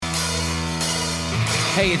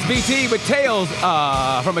Hey, it's BT with Tales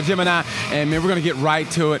from a Gemini, and man, we're going to get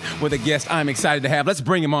right to it with a guest I'm excited to have. Let's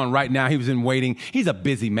bring him on right now. He was in waiting. He's a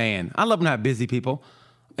busy man. I love when I have busy people.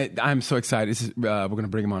 I'm so excited. We're going to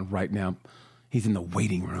bring him on right now. He's in the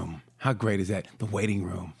waiting room. How great is that? The waiting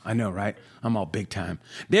room. I know, right? I'm all big time.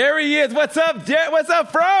 There he is. What's up, Jet? What's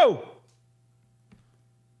up, Fro?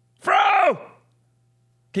 Fro!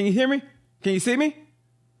 Can you hear me? Can you see me?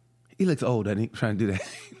 He looks old, doesn't he? Trying to do that.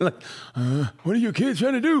 Like, what are you kids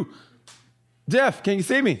trying to do? Jeff, can you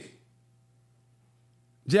see me?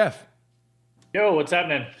 Jeff. Yo, what's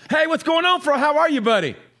happening? Hey, what's going on, Fro? How are you,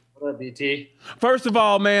 buddy? What up, BT? First of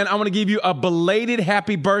all, man, I want to give you a belated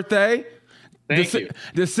happy birthday. Thank you.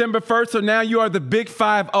 December 1st, so now you are the big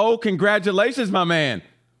 5-0. Congratulations, my man.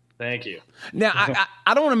 Thank you. Now,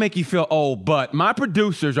 I don't want to make you feel old, but my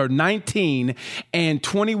producers are 19 and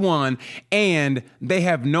 21, and they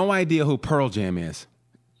have no idea who Pearl Jam is.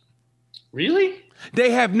 Really?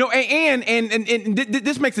 They have no, and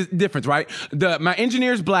this makes a difference, right? My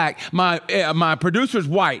engineer's black, my producer's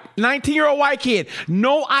white, 19-year-old white kid,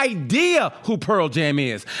 no idea who Pearl Jam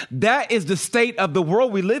is. That is the state of the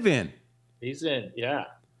world we live in. He's in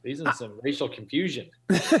some racial confusion.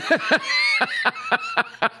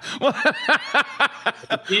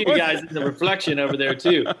 You guys in the reflection over there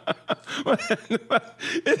too.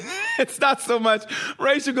 It's not so much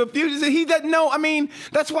racial confusion. He doesn't know. I mean,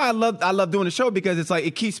 that's why I love doing the show, because it's like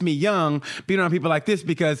it keeps me young being around people like this,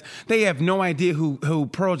 because they have no idea who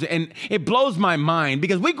Pearl Jam, and it blows my mind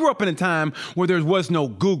because we grew up in a time where there was no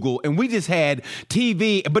Google and we just had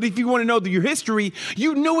TV. But if you want to know your history,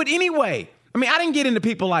 you knew it anyway. I mean, I didn't get into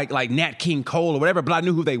people like Nat King Cole or whatever, but I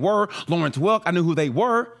knew who they were. Lawrence Welk, I knew who they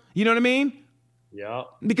were. You know what I mean? Yeah.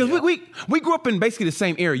 Because we grew up in basically the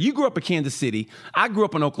same area. You grew up in Kansas City. I grew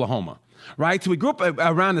up in Oklahoma, right? So we grew up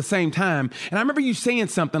around the same time. And I remember you saying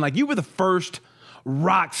something like you were the first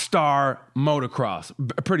rock star motocross,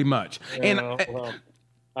 pretty much. Yeah, well,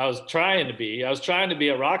 I was trying to be. I was trying to be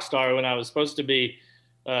a rock star when I was supposed to be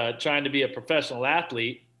trying to be a professional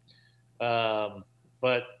athlete.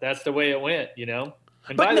 But that's the way it went, you know?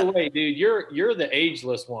 And by the way, dude, you're the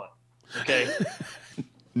ageless one, okay?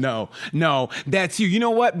 No, that's you. You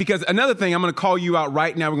know what? Because another thing, I'm going to call you out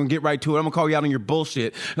right now. We're going to get right to it. I'm going to call you out on your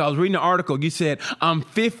bullshit. And I was reading an article. You said, I'm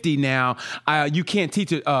 50 now. You can't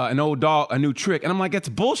teach an old dog a new trick. And I'm like, that's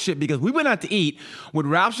bullshit, because we went out to eat with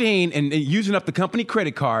Ralph Shaheen and using up the company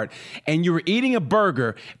credit card, and you were eating a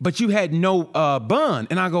burger, but you had no bun.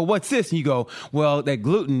 And I go, what's this? And you go, well, that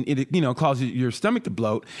gluten, it causes your stomach to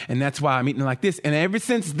bloat. And that's why I'm eating like this. And ever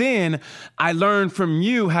since then, I learned from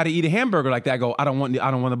you how to eat a hamburger like that. I go, I don't want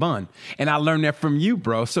a bun. And I learned that from you,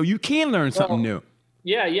 bro. So you can learn something new.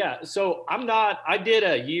 Yeah. So I did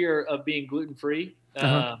a year of being gluten-free.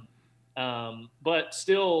 But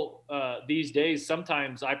still, these days,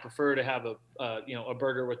 sometimes I prefer to have a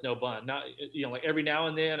burger with no bun. Not, like every now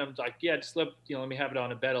and then I'm like, yeah, just let me have it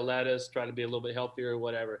on a bed of lettuce, try to be a little bit healthier or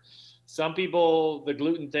whatever. Some people, the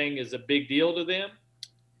gluten thing is a big deal to them,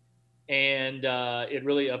 and it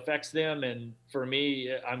really affects them. And for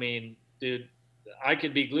me, I mean, dude, I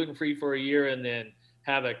could be gluten-free for a year and then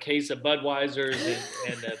have a case of Budweiser's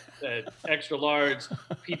and a extra large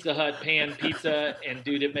Pizza Hut pan pizza, and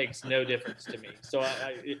dude, it makes no difference to me. So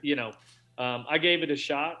I gave it a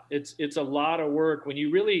shot. It's a lot of work when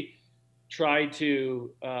you really try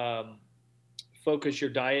to focus your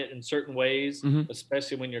diet in certain ways,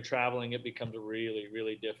 especially when you're traveling. It becomes really,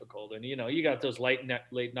 really difficult. And you got those late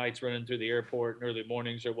nights running through the airport and early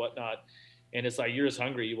mornings or whatnot. And it's like, you're just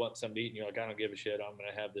hungry. You want something to eat. And you're like, I don't give a shit. I'm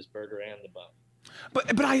going to have this burger and the bun.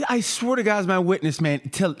 But I swear to God, as my witness, man,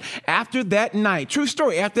 till after that night, true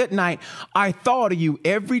story, after that night, I thought of you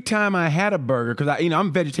every time I had a burger, because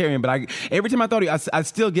I'm vegetarian, but every time I thought of you, I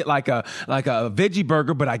still get like a veggie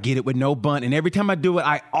burger, but I get it with no bun. And every time I do it,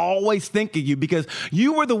 I always think of you, because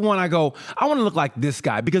you were the one I go, I want to look like this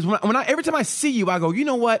guy. Because every time I see you, I go, you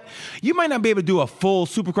know what? You might not be able to do a full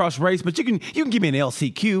Supercross race, but you can give me an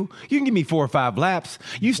LCQ. You can give me 4 or 5 laps.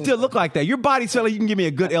 You still look like that. Your body's so you can give me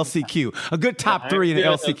a good LCQ, a good top 3 in the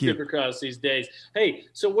LCQ. Supercross these days. Hey,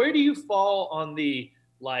 so where do you fall on the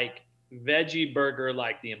veggie burger,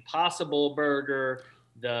 like the Impossible Burger,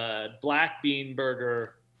 the black bean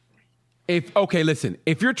burger? Listen,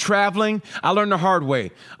 if you're traveling, I learned the hard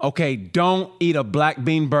way. Okay, don't eat a black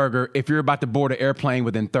bean burger if you're about to board an airplane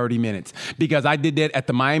within 30 minutes. Because I did that at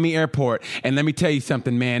the Miami airport. And let me tell you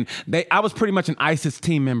something, man. I was pretty much an ISIS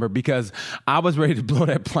team member because I was ready to blow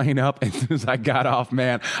that plane up. As soon as I got off,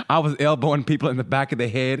 man, I was elbowing people in the back of the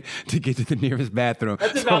head to get to the nearest bathroom.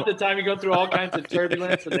 That's about the time you go through all kinds of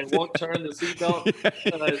turbulence and they won't turn the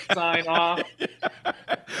seatbelt sign off.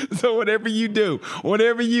 So whatever you do,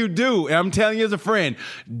 and I'm telling you as a friend,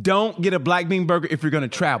 don't get a black bean burger if you're going to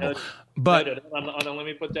travel. But let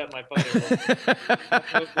me put that in my phone.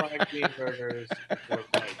 No black bean burgers before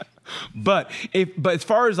flight. But as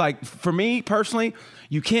far as like for me personally,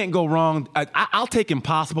 you can't go wrong. I'll take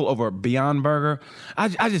Impossible over Beyond Burger.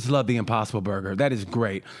 I just love the Impossible Burger. That is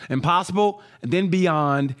great. Impossible, then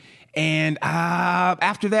Beyond. And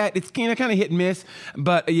after that, it's kind of hit and miss.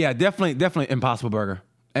 But yeah, definitely Impossible Burger.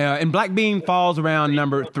 And black bean falls around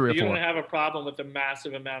number 3 or 4. You don't have a problem with the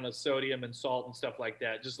massive amount of sodium and salt and stuff like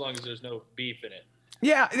that, just as long as there's no beef in it.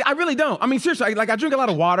 Yeah, I really don't. I mean, seriously, I drink a lot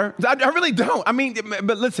of water. I really don't. I mean,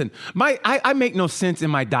 but listen, I make no sense in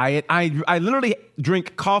my diet. I literally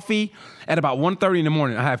drink coffee at about 1:30 in the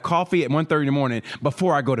morning. I have coffee at 1:30 in the morning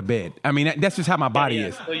before I go to bed. I mean, that's just how my body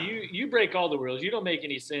is. So you break all the rules. You don't make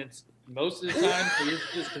any sense most of the time. So you're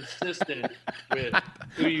just consistent with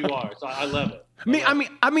who you are. So I love it.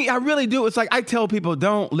 I really do. It's like I tell people,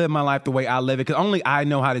 don't live my life the way I live it, because only I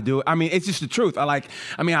know how to do it. I mean, it's just the truth. I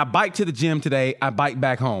bike to the gym today. I bike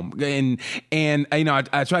back home, and you know,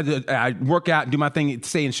 I try to work out, do my thing,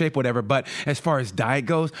 stay in shape, whatever. But as far as diet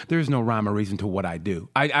goes, there's no rhyme or reason to what I do.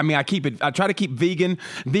 I try to keep vegan,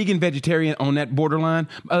 vegetarian on that borderline.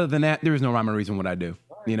 Other than that, there is no rhyme or reason what I do.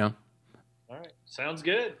 Right. You know. All right, sounds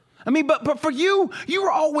good. I mean, but for you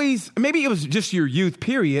were always, maybe it was just your youth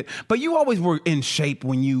period, but you always were in shape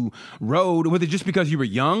when you rode. Was it just because you were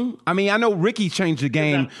young? I mean, I know Ricky changed the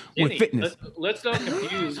game with fitness. Let's not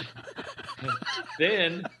confuse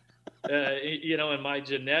then, you know, in my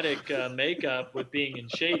genetic makeup with being in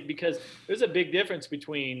shape, because there's a big difference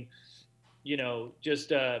between, you know,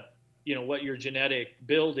 just, you know, what your genetic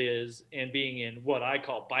build is and being in what I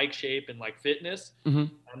call bike shape and like fitness.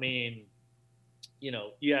 Mm-hmm. I mean, you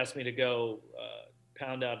know, you asked me to go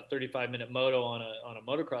pound out a 35-minute moto on a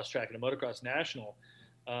motocross track in a motocross national,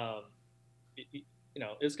 you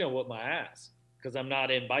know, it's going to whoop my ass because I'm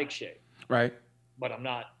not in bike shape. Right. But I'm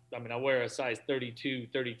not. I mean, I wear a size 32,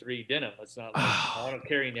 33 denim. It's not like I don't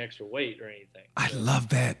carry any extra weight or anything. I love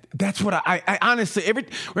that. That's what I honestly,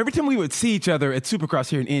 every time we would see each other at Supercross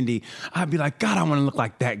here in Indy, I'd be like, God, I want to look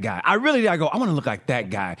like that guy. I want to look like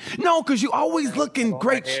that guy. No, because you always looking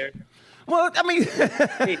great. Well, I mean,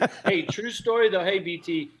 hey, true story though. Hey,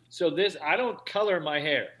 BT. So I don't color my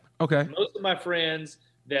hair. Okay. Most of my friends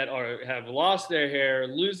that have lost their hair,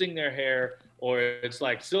 losing their hair, or it's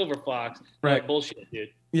like Silver Fox, right? Like bullshit, dude.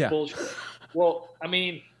 Yeah. Bullshit. Well, I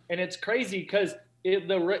mean, and it's crazy because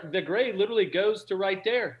the gray literally goes to right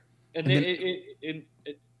there, and then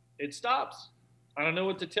it stops. I don't know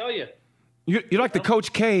what to tell you. You're like the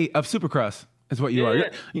Coach K of Supercross. Is what you are.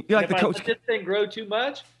 You're like the Coach. If I let this thing grow too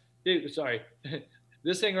much. Dude, sorry.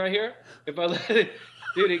 This thing right here, if I let it,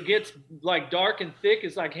 dude, it gets like dark and thick.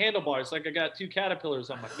 It's like handlebars. It's like I got 2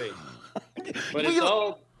 caterpillars on my face. But it's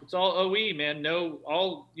all OE, man. No,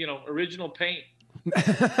 all, you know, original paint.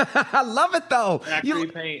 I love it though. Factory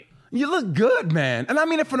paint. You look good, man. And I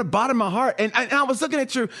mean it from the bottom of my heart. And I was looking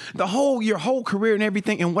at your whole career and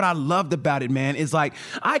everything. And what I loved about it, man, is like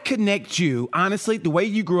I connect you, honestly, the way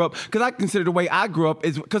you grew up, because I consider the way I grew up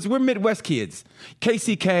is because we're Midwest kids.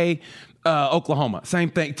 KCK, Oklahoma, same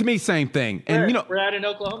thing. To me, same thing. And you know, we're out in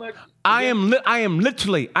Oklahoma. I am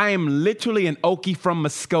literally an Okie from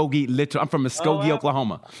Muskogee. I'm from Muskogee,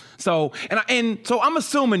 Oklahoma. So so I'm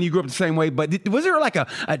assuming you grew up the same way. But was there like a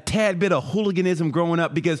tad bit of hooliganism growing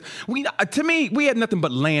up? Because we had nothing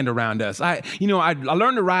but land around us. I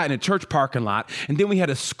learned to ride in a church parking lot, and then we had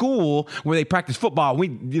a school where they practiced football. We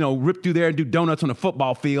rip through there and do donuts on the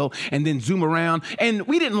football field, and then zoom around. And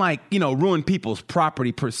we didn't ruin people's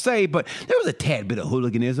property per se, but there was a tad bit of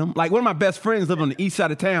hooliganism. Like one of my best friends lived on the east side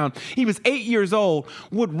of town. He was 8 years old,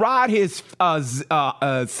 would ride his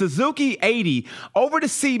Suzuki 80 over to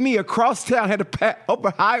see me across town. He had to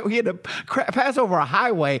pass over a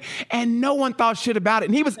highway, and no one thought shit about it.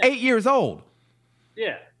 And he was 8 years old.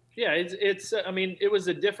 Yeah. It's. I mean, it was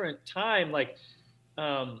a different time. Like,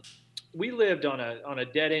 we lived on a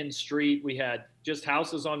dead end street. We had just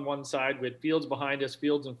houses on one side with fields behind us,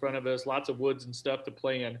 fields in front of us, lots of woods and stuff to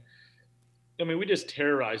play in. I mean, we just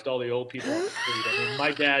terrorized all the old people on the street. I mean,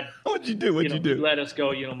 my dad, What'd you do? What'd you he do? let us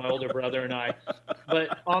go, my older brother and I.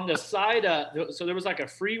 But on the side, so there was like a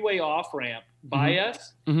freeway off ramp by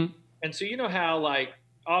us. Mm-hmm. And so, how like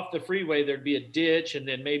off the freeway, there'd be a ditch and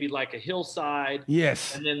then maybe like a hillside.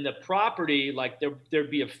 Yes. And then the property, like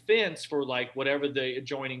there'd be a fence for like whatever the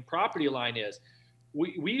adjoining property line is.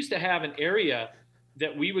 We used to have an area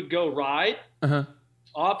that we would go ride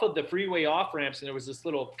off of the freeway off ramps, and there was this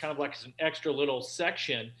little kind of like an extra little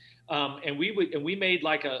section, and we made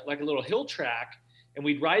like a little hill track, and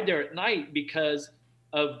we'd ride there at night because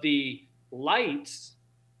of the lights,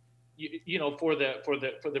 for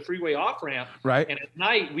the freeway off ramp. Right. And at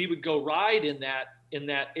night we would go ride in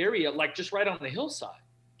that area, like just right on the hillside.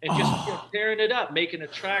 And just tearing it up, making a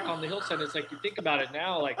track on the hillside. It's like, you think about it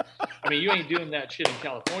now, like, I mean, you ain't doing that shit in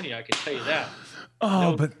California, I can tell you that.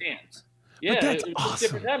 Oh, but chance. Yeah, but that's it was awesome. just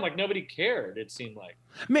different time. Like, nobody cared, it seemed like.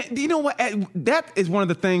 Man, you know what? That is one of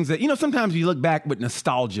the things that, sometimes you look back with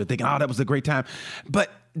nostalgia, thinking, oh, that was a great time. But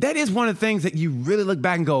that is one of the things that you really look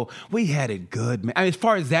back and go, we had it good, man. I mean, as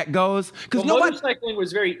far as that goes. Because motorcycling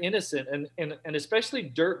was very innocent, and especially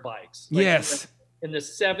dirt bikes. Like yes. In the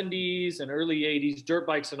 70s and early 80s, dirt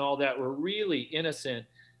bikes and all that were really innocent.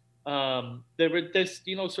 They were this,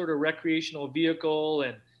 sort of recreational vehicle,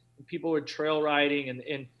 and people were trail riding.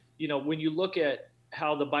 And when you look at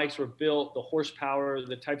how the bikes were built, the horsepower,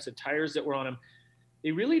 the types of tires that were on them,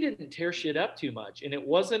 they really didn't tear shit up too much. And it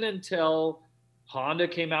wasn't until Honda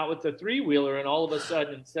came out with the three-wheeler, and all of a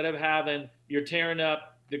sudden, instead of having, you're tearing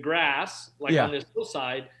up the grass, like on this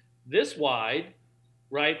hillside, this wide,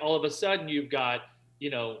 right? All of a sudden you've got,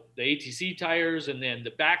 the ATC tires and then the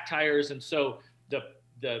back tires. And so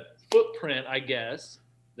the footprint, I guess,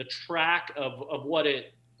 the track of what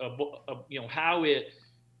it, how it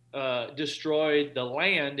destroyed the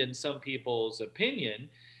land in some people's opinion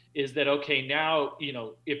is that, okay, now,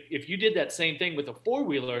 if you did that same thing with a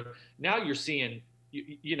four-wheeler, now you're seeing,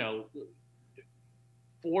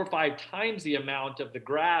 4 or 5 times the amount of the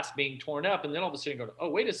grass being torn up. And then all of a sudden going, oh,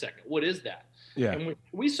 wait a second, what is that? Yeah. And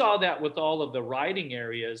we saw that with all of the riding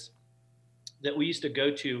areas that we used to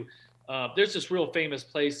go to. There's this real famous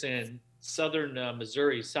place in southern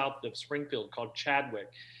Missouri, south of Springfield, called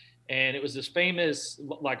Chadwick. And it was this famous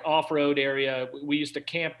like off-road area. We used to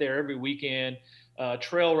camp there every weekend,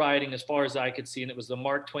 trail riding as far as I could see. And it was the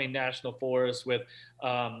Mark Twain National Forest with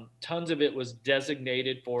tons of it was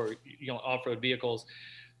designated for, off-road vehicles.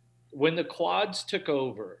 When the quads took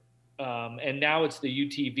over, and now it's the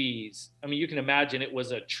UTVs. I mean, you can imagine it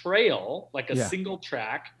was a trail, like a single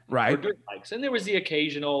track for dirt bikes. And there was the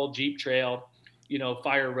occasional Jeep trail,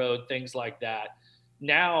 fire road, things like that.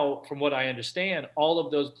 Now, from what I understand, all of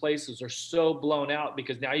those places are so blown out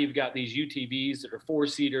because now you've got these UTVs that are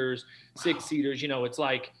 4-seaters, 6-seaters, it's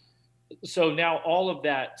like, so now all of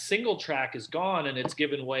that single track is gone, and it's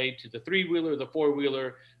given way to the 3-wheeler, the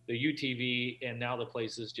 4-wheeler, the UTV, and now the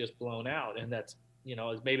place is just blown out. And that's,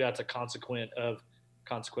 maybe that's a consequence of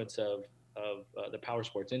the power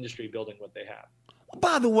sports industry building what they have.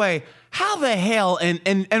 By the way, how the hell, and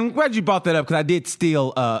I'm glad you brought that up because I did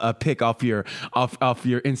steal a pic off your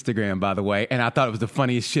Instagram, by the way, and I thought it was the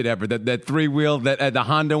funniest shit ever. That 3-wheel, the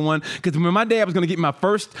Honda one. Because when my dad was going to get my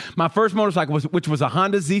first motorcycle, which was a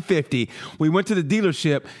Honda Z50, we went to the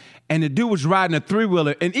dealership, and the dude was riding a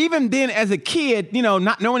 3-wheeler. And even then, as a kid,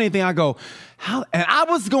 not knowing anything, I go, how? And I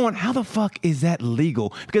was going, how the fuck is that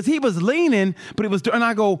legal? Because he was leaning, but it was, and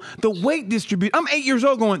I go, the weight distribution. I'm 8 years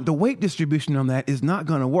old going, the weight distribution on that is not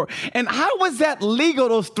going to work. And how was that legal,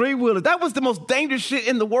 those 3-wheelers? That was the most dangerous shit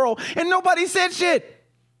in the world, and nobody said shit.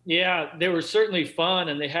 Yeah, they were certainly fun,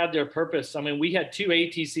 and they had their purpose. I mean, we had 2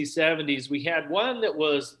 ATC 70s. We had one that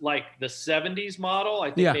was like the 70s model,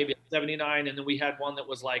 I think maybe 79, and then we had one that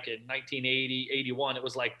was like in 1980, 81. It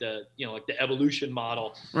was like the, like the Evolution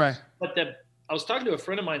model. Right. But I was talking to a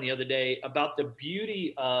friend of mine the other day about the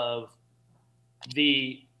beauty of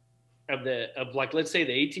like, let's say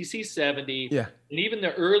the ATC 70, and even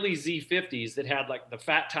the early Z50s that had like the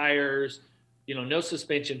fat tires, no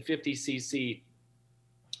suspension, 50cc.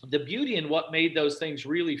 The beauty in what made those things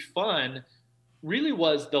really fun really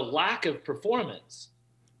was the lack of performance.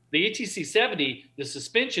 The ATC 70, the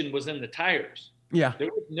suspension was in the tires. Yeah.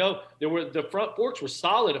 The front forks were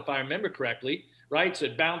solid, if I remember correctly, right? So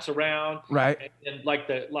it bounced around. Right. And like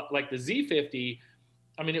the Z50,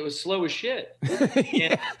 I mean, it was slow as shit.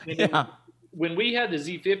 When we had the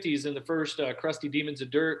Z50s in the first Crusty Demons of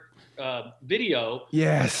Dirt video,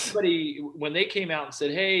 everybody, when they came out and said,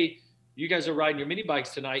 hey, you guys are riding your mini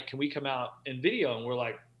bikes tonight, can we come out and video? And we're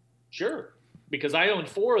like, sure. Because I owned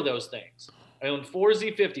 4 of those things. I owned 4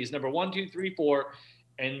 Z50s, number 1, 2, 3, 4.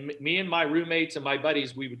 And me and my roommates and my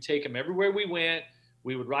buddies, we would take them everywhere we went.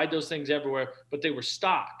 We would ride those things everywhere, but they were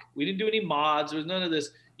stock. We didn't do any mods. There was none of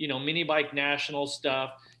this, mini bike national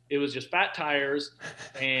stuff. It was just fat tires.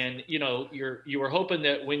 And, you were hoping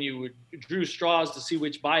that when you drew straws to see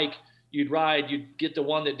which bike you'd ride, you'd get the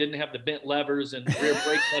one that didn't have the bent levers and rear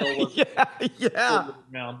brake pedal was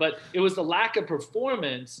around. But it was the lack of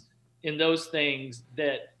performance in those things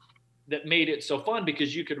that made it so fun,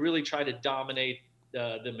 because you could really try to dominate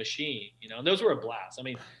the machine, and those were a blast. I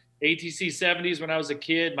mean, ATC 70s when I was a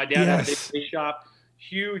kid, my dad had a big race shop,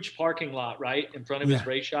 huge parking lot right in front of his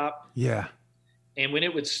race shop. Yeah. And when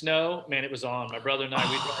it would snow, man, it was on. My brother and I,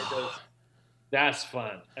 we'd ride those. That's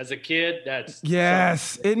fun. As a kid, that's fun.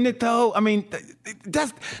 Isn't it though? I mean,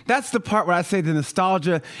 that's the part where I say the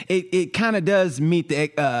nostalgia. It kind of does meet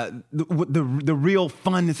the real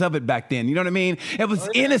funness of it back then. You know what I mean? It was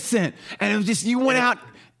innocent, and it was just you went out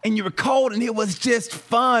and you were cold, and it was just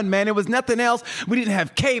fun, man. It was nothing else. We didn't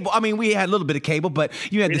have cable. I mean, we had a little bit of cable, but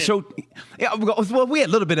you had the show. Yeah, well, we had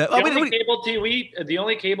a little bit of. The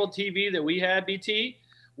only cable TV that we had, BT,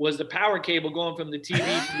 was the power cable going from the TV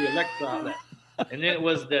to the electric outlet. And then it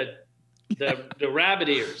was the rabbit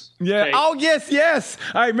ears. Yeah. Okay. Oh, yes.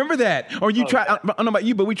 I remember that. Or you tried. I don't know about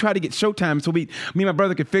you, but we tried to get Showtime so me and my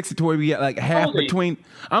brother could fix it to where we get like half between.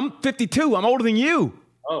 I'm 52. I'm older than you.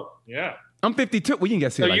 Oh, yeah. I'm 52. Well, you can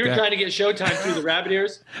guess it. So you were trying to get Showtime through the rabbit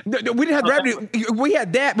ears? No, we didn't have rabbit ears. We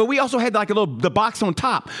had that, but we also had like the box on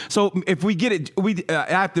top. So if we get it, I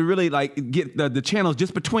have to really like get the channels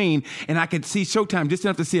just between, and I could see Showtime just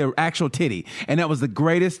enough to see an actual titty, and that was the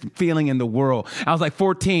greatest feeling in the world. I was like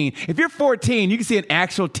 14. If you're 14, you can see an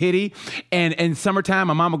actual titty, and in summertime,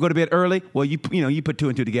 my mom would go to bed early. Well, you put two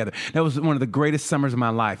and two together. That was one of the greatest summers of my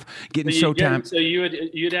life. Getting Showtime. So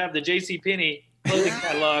you'd have the JCPenney clothing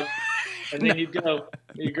catalog. And then you'd go,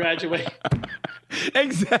 you graduate.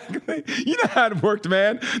 Exactly. You know how it worked,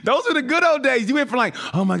 man. Those were the good old days. You went from like,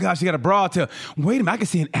 oh my gosh, you got a bra to, wait a minute, I can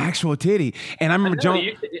see an actual titty. And I remember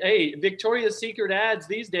Victoria's Secret ads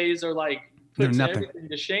these days are like, puts everything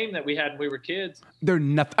to shame that we had when we were kids. They're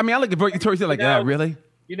nothing. I mean, I look at Victoria's Secret like, really?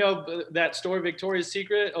 You know that store, Victoria's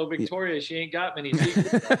Secret? Oh, Victoria, she ain't got many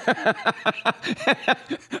secrets.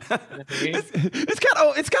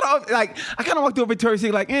 It's kind of like, I kind of walk through Victoria's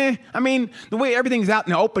Secret like, I mean, the way everything's out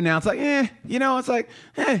in the open now, it's like, it's like,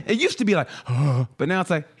 It used to be like, but now it's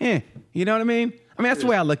like, you know what I mean? I mean, that's the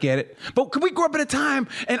way I look at it. But could we grow up at a time?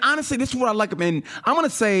 And honestly, this is what I like. And I'm going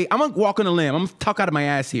to walk on a limb. I'm going to talk out of my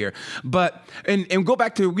ass here. But, and go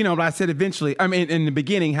back to, what I said eventually, I mean, in the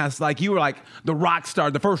beginning, has like, you were like the rock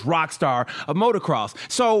star, the first rock star of motocross.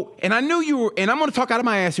 So, and I knew you were, and I'm going to talk out of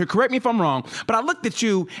my ass here. Correct me if I'm wrong. But I looked at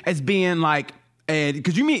you as being like,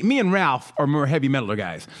 because me and Ralph are more heavy metaler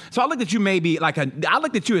guys. So I looked at you maybe I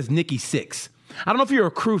looked at you as Nikki Sixx. I don't know if you're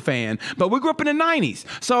a Crew fan, but we grew up in the 90s.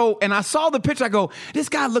 So, and I saw the picture, I go, this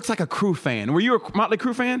guy looks like a Crew fan. Were you a Motley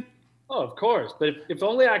Crue fan? Oh, of course. But if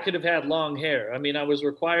only I could have had long hair. I mean, I was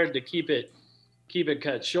required to keep it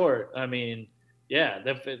cut short. I mean, yeah,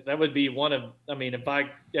 that would be if I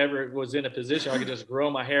ever was in a position I could just grow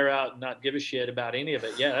my hair out and not give a shit about any of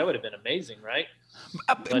it. Yeah, that would have been amazing, right?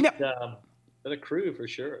 But a Crew for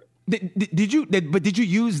sure. Did you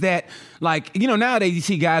use that, like, nowadays you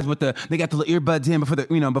see guys with they got the little earbuds in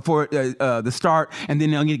before the start, and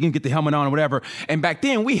then they'll get the helmet on or whatever. And back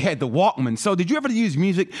then we had the Walkman. So did you ever use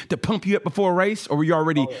music to pump you up before a race, or were you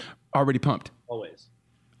already pumped? Always.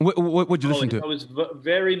 What'd you listen to? I was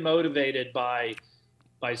very motivated by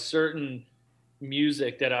certain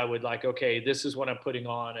music that I would like, okay, this is what I'm putting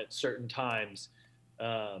on at certain times.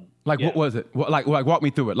 What was it? Like walk me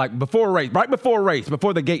through it. Like before a race, right before a race,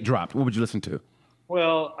 before the gate dropped, what would you listen to?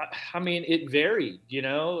 Well, I mean, it varied,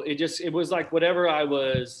 it was like whatever I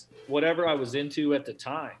was into at the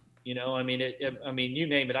time, I mean, you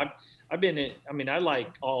name it. I've been in, I mean, I like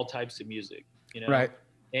all types of music, Right.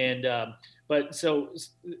 And, but so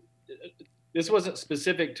this wasn't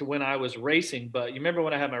specific to when I was racing, but you remember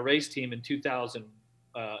when I had my race team in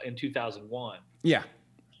 2001? Yeah.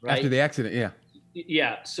 Right. After the accident. Yeah.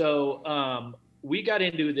 Yeah. So we got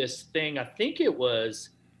into this thing. I think it would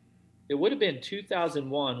have been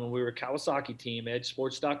 2001 when we were Kawasaki team,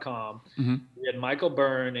 edgesports.com. Mm-hmm. We had Michael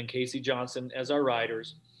Byrne and Casey Johnson as our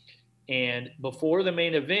riders. And before the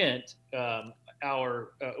main event,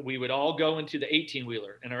 we would all go into the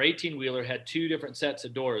 18-wheeler. And our 18-wheeler had two different sets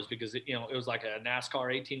of doors because, it was like a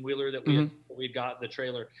NASCAR 18-wheeler that we'd got the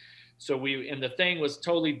trailer. So and the thing was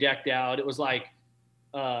totally decked out. It was like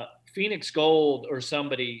Phoenix Gold or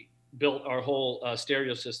somebody built our whole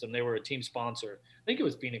stereo system. They were a team sponsor. I think it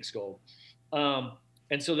was Phoenix Gold.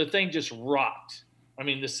 And so the thing just rocked. I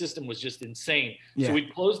mean, the system was just insane. Yeah. So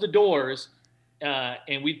we'd close the doors,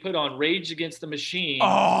 and we'd put on Rage Against the Machine,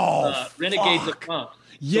 Renegades of Funk.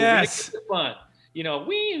 Yes. So Renegades of Funk. You know,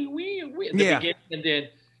 we at the Yeah. beginning,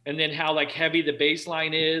 and then how like heavy the bass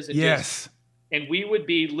line is. And Yes. and we would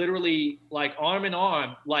be literally like arm in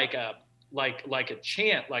arm, like a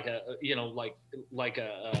chant, like a, you know, like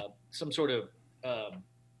a some sort of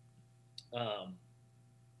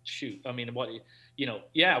shoot. I mean, what, you know,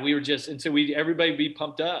 yeah, we were just, and so everybody be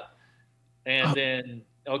pumped up, and then,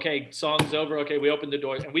 okay, song's over. Okay, we open the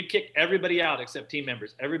doors and we kick everybody out except team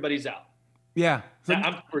members. Everybody's out. Yeah. So,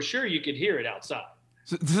 I'm for sure you could hear it outside.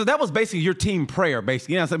 so that was basically your team prayer,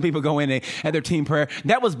 basically. You know, some people go in and at their team prayer.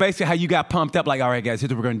 That was basically how you got pumped up, like, all right, guys, here's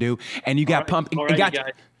what we're going to do. And you got pumped and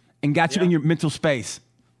got you in your mental space.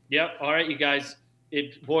 Yep. All right, you guys,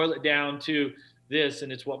 boil it down to this,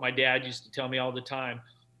 and it's what my dad used to tell me all the time.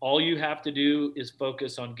 All you have to do is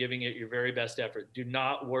focus on giving it your very best effort. Do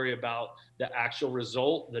not worry about the actual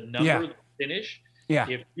result, the number, the finish. Yeah.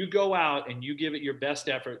 If you go out and you give it your best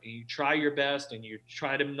effort and you try your best and you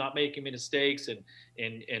try to not make any mistakes and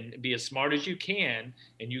be as smart as you can,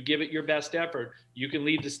 and you give it your best effort, you can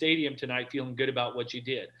leave the stadium tonight feeling good about what you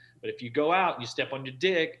did. But if you go out and you step on your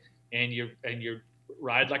dick and you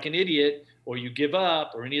ride like an idiot, or you give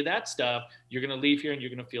up, or any of that stuff, you're going to leave here and you're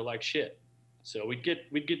going to feel like shit. So we'd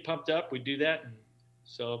get pumped up. We'd do that. And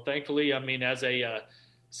so thankfully, I mean, as a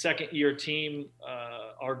second year team,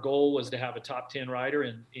 our goal was to have a top 10 rider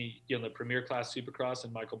in the Premier Class Supercross,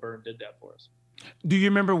 and Michael Byrne did that for us. Do you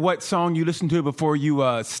remember what song you listened to before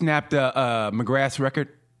you snapped McGrath's record?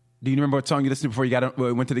 Do you remember what song you listened to before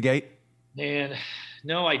you went to the gate? Man,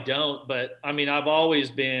 no, I don't. But I mean, I've always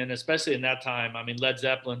been, especially in that time, I mean, Led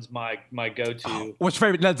Zeppelin's my go-to. What's your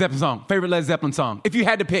favorite Led Zeppelin song? Favorite Led Zeppelin song? If you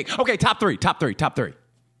had to pick. Okay, top three.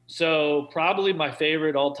 So probably my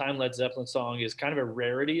favorite all-time Led Zeppelin song is kind of a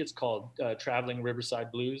rarity. It's called Traveling Riverside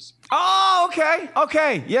Blues. Oh,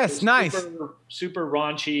 okay. Yes, it's nice. Super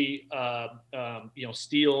raunchy,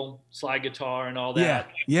 steel, slide guitar and all that.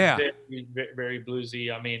 Yeah. Very, very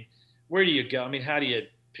bluesy. I mean, where do you go? I mean, how do you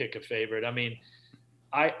pick a favorite? I mean,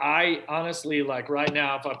 I honestly, like right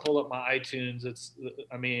now, if I pull up my iTunes,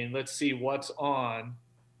 let's see what's on.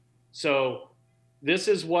 So this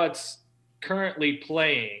is what's currently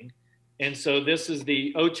playing. And so this is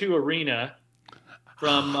the O2 Arena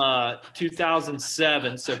from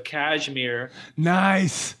 2007. So Kashmir.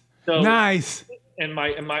 Nice. So, nice. And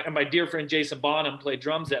my dear friend Jason Bonham played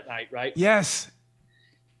drums that night, right? Yes.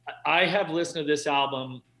 I have listened to this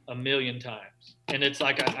album a million times. And it's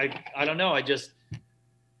like, I don't know.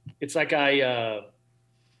 It's like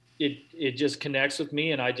it just connects with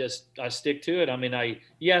me, and I stick to it. I mean,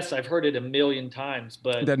 I've heard it a million times,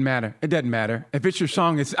 but it doesn't matter. If it's your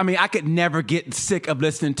song, I could never get sick of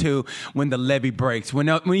listening to When the Levee Breaks. When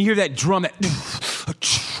you hear that drum,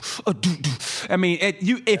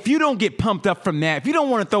 if you don't get pumped up from that, if you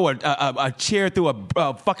don't want to throw a chair through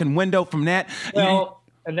a fucking window from that,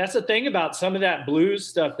 and that's the thing about some of that blues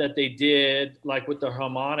stuff that they did, like with the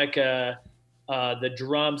harmonica. The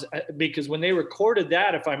drums, because when they recorded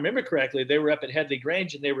that, if I remember correctly, they were up at Headley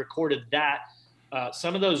Grange and they recorded that.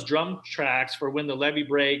 Some of those drum tracks for When the Levee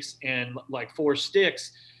Breaks and like Four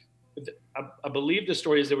Sticks, I believe the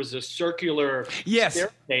story is there was a circular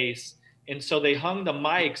staircase, and so they hung the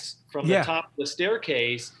mics from the top of the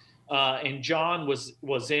staircase, and John was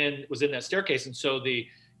in that staircase, and so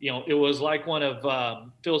it was like one of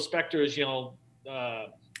Phil Spector's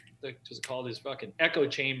what's it called, his fucking echo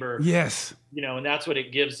chamber. Yes. And that's what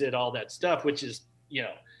it gives it, all that stuff, which is,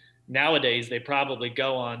 nowadays they probably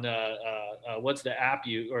go on, what's the app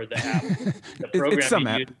the program it's some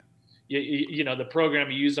app. The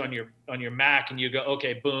program you use on your Mac, and you go,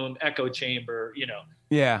 okay, boom, echo chamber,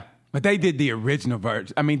 Yeah. But they did the original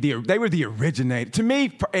version. I mean, they were the originator. To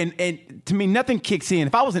me, and to me, nothing kicks in.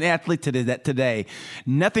 If I was an athlete today,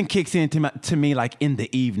 nothing kicks in to me like in the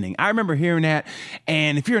evening. I remember hearing that,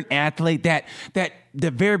 and if you're an athlete, that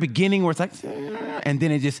the very beginning where it's like, and then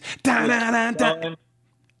it just da da da da.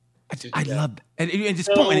 I love that, and just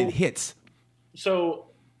boom, and it hits. So,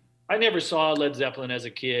 I never saw Led Zeppelin as a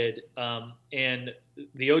kid, and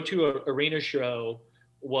the O2 Arena show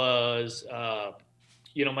was.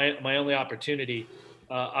 My only opportunity.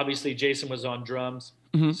 Obviously, Jason was on drums,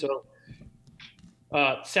 so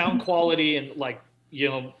sound quality and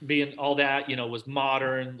being all that was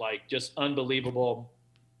modern, like just unbelievable.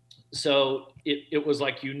 So it was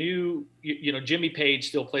like you knew Jimmy Page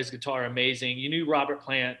still plays guitar amazing. You knew Robert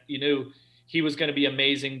Plant. You knew he was going to be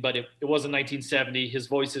amazing, but it wasn't 1970. His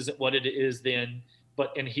voice isn't what it is then.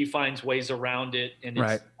 And he finds ways around it, and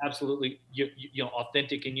it's absolutely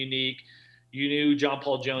authentic and unique. You knew John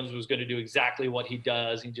Paul Jones was going to do exactly what he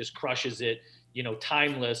does. He just crushes it,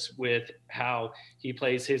 timeless with how he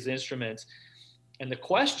plays his instruments. And the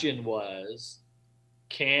question was,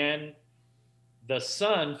 can the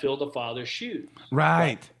son fill the father's shoes?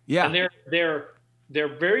 Right. Yeah. And they're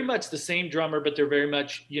very much the same drummer, but they're very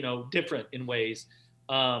much, different in ways.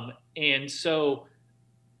 And so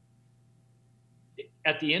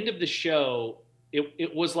at the end of the show,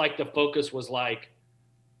 it was like the focus was like,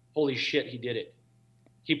 holy shit, he did it.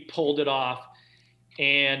 He pulled it off.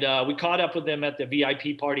 And we caught up with them at the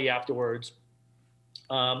VIP party afterwards.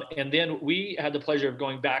 And then we had the pleasure of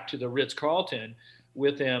going back to the Ritz-Carlton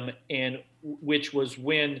with him, and which was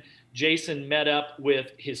when Jason met up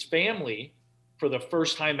with his family for the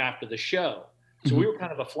first time after the show. So we were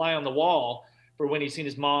kind of a fly on the wall for when he'd seen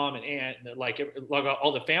his mom and aunt, and like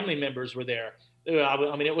all the family members were there.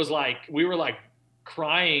 I mean, it was like, we were like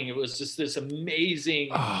crying. It was just this amazing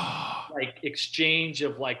like exchange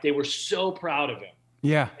of like, they were so proud of him.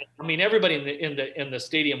 Yeah. I mean, everybody in the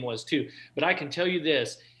stadium was too, but I can tell you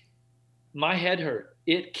this, my head hurt.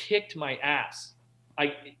 It kicked my ass.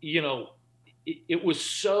 It was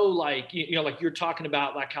so like, like you're talking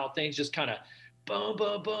about like how things just kind of boom,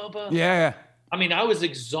 boom, boom, boom. Yeah. I mean, I was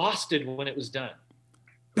exhausted when it was done.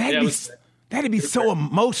 That'd be so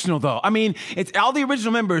emotional, though. I mean, it's all the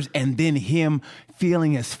original members and then him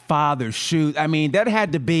feeling his father's shoes. I mean, that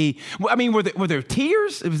had to be. I mean, were there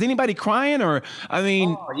tears? Was anybody crying? Or I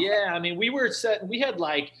mean, oh yeah. I mean, we had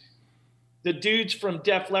like the dudes from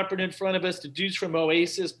Def Leppard in front of us, the dudes from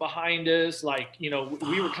Oasis behind us. Like, we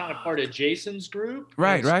were kind of part of Jason's group,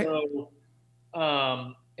 right? So,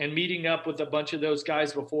 and meeting up with a bunch of those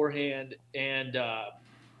guys beforehand, and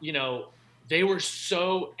they were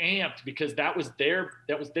so amped because that was their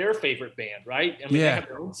favorite band, right? I mean, they had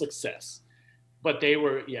their own success, but they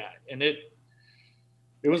were, and it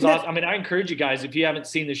was awesome. I mean, I encourage you guys, if you haven't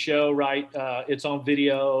seen the show, right? It's on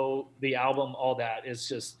video, the album, all that. It's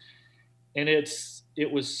just, and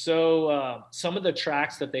it was so, some of the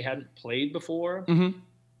tracks that they hadn't played before, In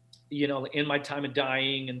My Time of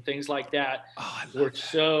Dying and things like that were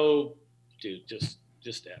so, dude, just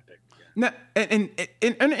epic. Now, and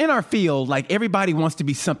in our field, like everybody wants to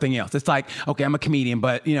be something else. It's like, okay, I'm a comedian,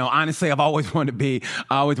 but honestly, I've always wanted to be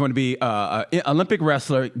an Olympic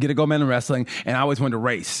wrestler, get a gold medal in wrestling, and I always wanted to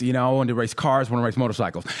race. I wanted to race cars, wanted to race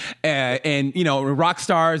motorcycles, and rock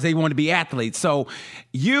stars, they want to be athletes. So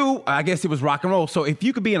I guess it was rock and roll. So if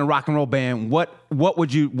you could be in a rock and roll band, what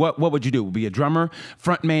would you do? Be a drummer,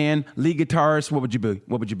 front man, lead guitarist? What would you be?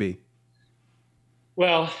 What would you be?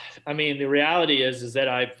 Well, I mean, the reality is that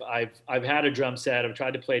I've had a drum set. I've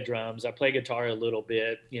tried to play drums. I play guitar a little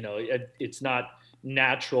bit. It's not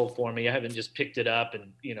natural for me. I haven't just picked it up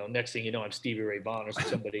and, next thing you know, I'm Stevie Ray Vaughan or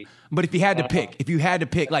somebody. But if you had to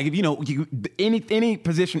pick, like if any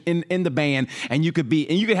position in the band, and you could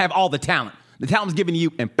have all the talent. The talent's given to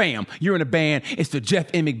you, and bam, you're in a band. It's the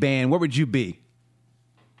Jeff Emig band. What would you be?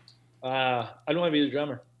 I don't want to be the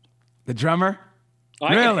drummer. The drummer? Oh,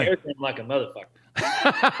 I can hear him like a motherfucker.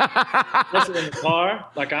 Listen in the car,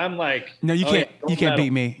 like I'm like. No, you can't. You can't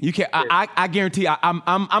beat me. You can't. I guarantee.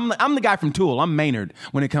 I'm the guy from Tool. I'm Maynard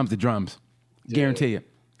when it comes to drums. Guarantee you.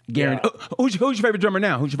 Guarantee. Yeah. Who's your favorite drummer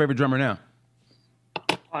now?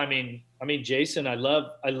 I mean, Jason. I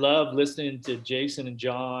love listening to Jason and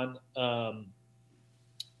John.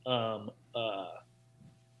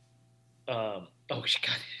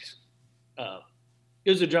 He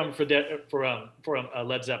was a drummer for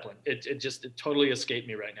Led Zeppelin. It totally escaped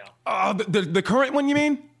me right now. Oh, the current one, you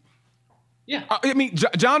mean? Yeah. I mean,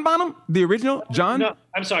 John Bonham, the original John. No,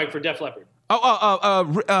 I'm sorry, for Def Leppard.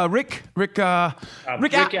 Rick Allen.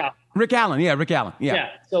 Yeah, Rick Allen. Yeah. Yeah.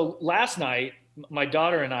 So last night, my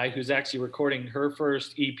daughter and I, who's actually recording her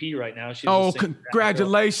first EP right now.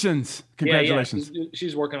 Congratulations! Congratulations. Yeah,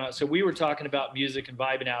 she's working on it. So we were talking about music and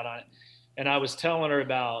vibing out on it, and I was telling her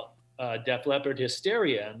about Def Leppard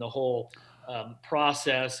Hysteria and the whole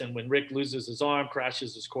process, and when Rick loses his arm,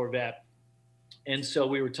 crashes his Corvette. And so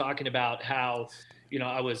we were talking about how,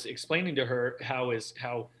 I was explaining to her how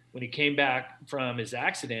when he came back from his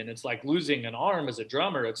accident, it's like losing an arm as a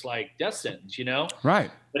drummer. It's like death sentence, Right.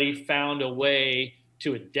 But he found a way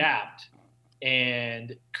to adapt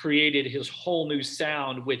and created his whole new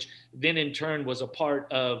sound, which then in turn was a part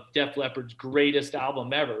of Def Leppard's greatest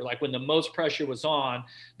album ever. Like when the most pressure was on,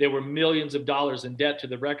 there were millions of dollars in debt to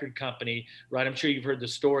the record company, right? I'm sure you've heard the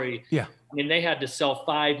story. Yeah. I mean, they had to sell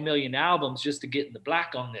 5 million albums just to get in the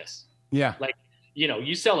black on this. Yeah. Like,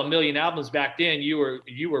 you sell 1 million albums back then, you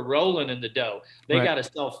were rolling in the dough. They got to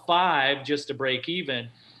sell 5 just to break even.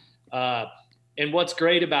 And what's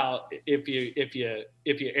great about if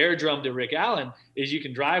you air drum to Rick Allen is you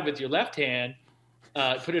can drive with your left hand,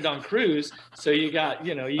 put it on cruise, so you got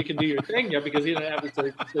you can do your thing there because you don't have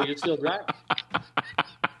to. So you're still driving.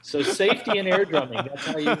 So safety and air drumming. That's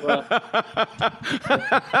how you.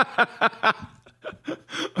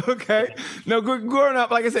 Okay. No, growing up,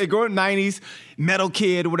 like I said, growing up 90s, metal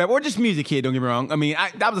kid or whatever, or just music kid, don't get me wrong. I mean,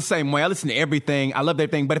 that was the same way. I listened to everything. I loved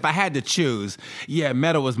everything. But if I had to choose, yeah,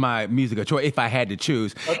 metal was my music of choice if I had to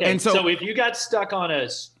choose. Okay, and so if you got stuck on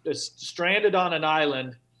stranded on an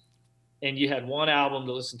island and you had one album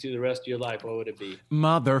to listen to the rest of your life, what would it be?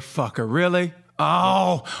 Motherfucker, really?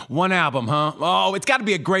 Oh, one album, huh? Oh, it's got to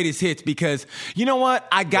be a greatest hits because you know what?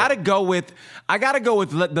 I gotta go with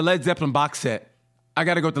the Led Zeppelin box set. I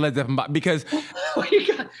gotta go with the Led Zeppelin box because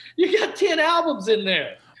you got 10 albums in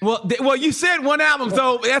there. Well, you said one album,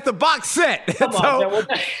 so that's a box set. Come on,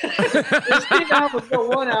 there's 10 albums, so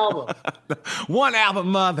one album. One album,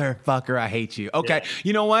 motherfucker, I hate you. Okay,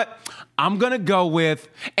 You know what? I'm going to go with,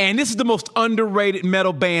 and this is the most underrated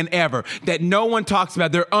metal band ever that no one talks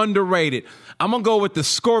about. They're underrated. I'm going to go with the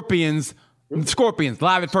Scorpions. Scorpions,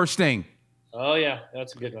 Live at First Sting. Oh, yeah,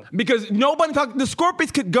 that's a good one. Because nobody talked, the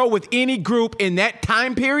Scorpions could go with any group in that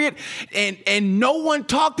time period, and no one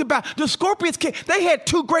talked about, the Scorpions, they had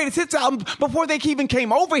 2 greatest hits albums before they even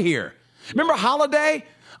came over here. Remember Holiday?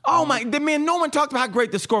 Oh, my, man, no one talked about how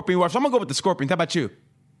great the Scorpions were. So I'm going to go with the Scorpions. How about you?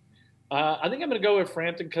 I think I'm going to go with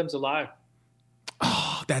Frampton Comes Alive.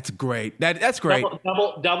 Oh, that's great. That's great.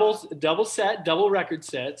 Double set, double record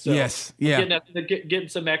set. So yes, yeah. Getting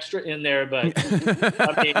some extra in there, but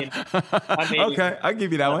I mean, okay, I'll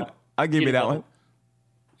give you that one. I'll give you that one.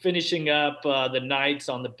 Finishing up the nights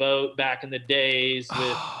on the boat back in the days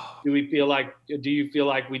with do you feel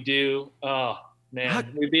like we do? Oh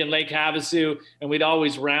man, we'd be in Lake Havasu and we'd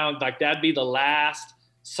always round like that'd be the last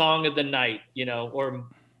song of the night, or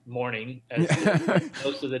morning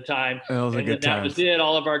most of the time. That was it.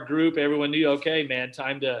 All of our group, everyone knew, okay, man,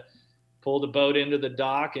 time to pull the boat into the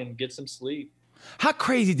dock and get some sleep. How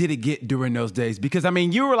crazy did it get during those days? Because I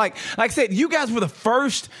mean, you were like I said, you guys were the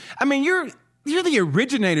first. I mean, you're the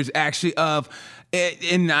originators actually of.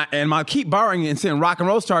 And I keep borrowing and saying rock and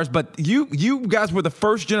roll stars, but you guys were the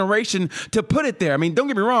first generation to put it there. I mean, don't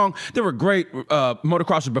get me wrong, there were great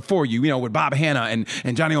motocrossers before you, with Bob Hanna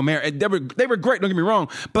and Johnny O'Mara. They were great, don't get me wrong.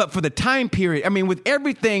 But for the time period, I mean, with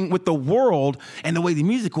everything, with the world and the way the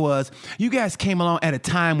music was, you guys came along at a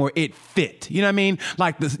time where it fit. You know what I mean?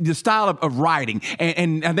 Like the style of riding.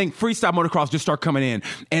 And I think freestyle motocross just started coming in.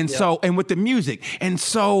 And so, and with the music. And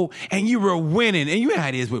you were winning. And you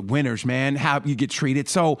had it is with winners, man, how you get treated.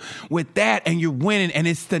 So with that, and you're winning, and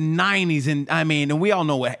it's the 90s, and I mean, and we all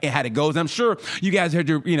know how it goes. I'm sure you guys had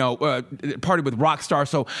your, party with rock stars.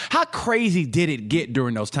 So how crazy did it get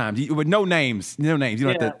during those times? With no names. You don't have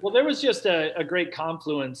to. Well, there was just a great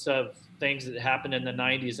confluence of things that happened in the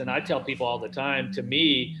 90s, and I tell people all the time. To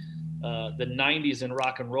me, the 90s in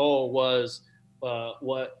rock and roll was or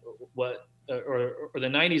the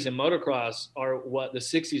 90s in motocross are what the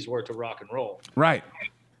 60s were to rock and roll. Right.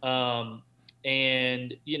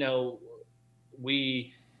 And,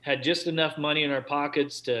 we had just enough money in our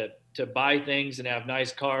pockets to buy things and have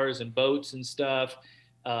nice cars and boats and stuff,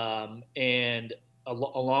 and a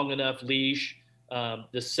long enough leash.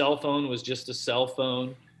 The cell phone was just a cell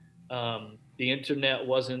phone. The internet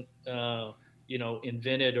wasn't,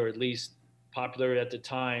 invented or at least popular at the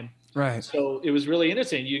time. Right. So it was really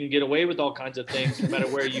interesting. You can get away with all kinds of things no matter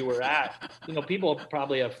where you were at. People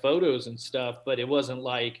probably have photos and stuff, but it wasn't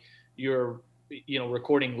like you're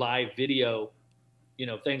recording live video,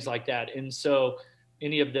 things like that. And so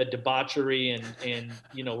any of the debauchery and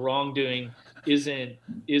wrongdoing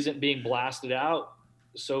isn't being blasted out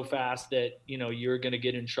so fast that, you're going to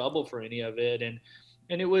get in trouble for any of it. And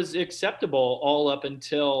it was acceptable all up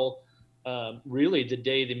until really the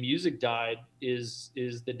day the music died is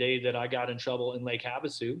the day that I got in trouble in Lake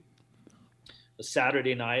Havasu. A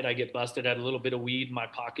Saturday night, I get busted. I had a little bit of weed in my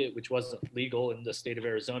pocket, which wasn't legal in the state of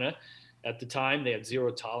Arizona. At the time, they had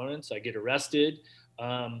zero tolerance. I get arrested.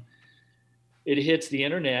 It hits the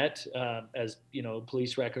internet as,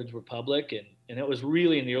 police records were public. And it was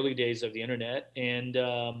really in the early days of the internet. And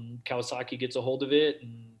Kawasaki gets a hold of it.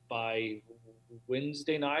 And by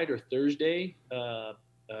Wednesday night or Thursday,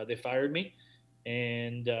 they fired me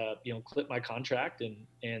and, clipped my contract.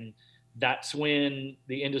 And that's when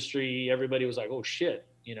the industry, everybody was like, oh, shit,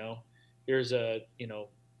 here's a,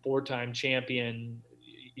 4-time champion,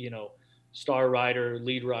 star rider,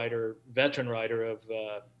 lead rider, veteran rider of,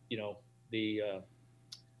 a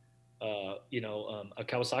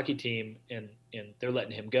Kawasaki team, and they're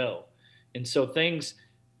letting him go. And so things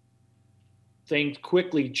things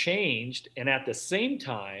quickly changed. And at the same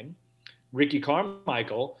time, Ricky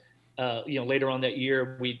Carmichael, later on that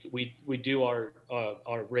year, we do our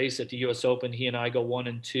race at the U.S. Open. He and I go 1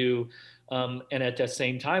 and 2. And at that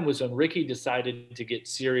same time was when Ricky decided to get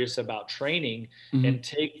serious about training and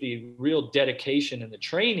take the real dedication and the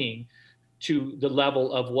training to the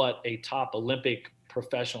level of what a top Olympic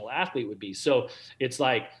professional athlete would be. So it's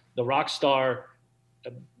like the rock star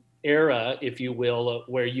era, if you will,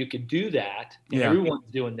 where you could do that. And everyone's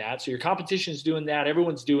doing that. So your competition's doing that.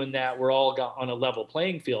 Everyone's doing that. We're all on a level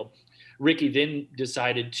playing field. Ricky then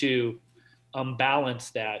decided to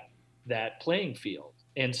balance that playing field.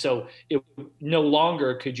 And so no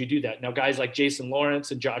longer could you do that. Now, guys like Jason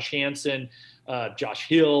Lawrence and Josh Hansen, Josh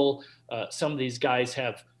Hill, some of these guys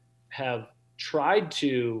have tried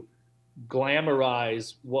to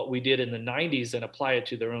glamorize what we did in the 90s and apply it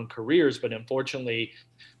to their own careers. But unfortunately,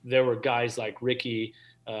 there were guys like Ricky,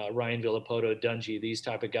 Ryan Villapoto, Dungy, these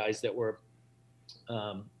type of guys that were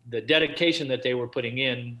the dedication that they were putting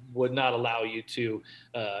in would not allow you to,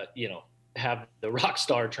 have the rock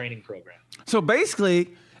star training program. So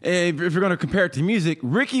basically, if you're going to compare it to music,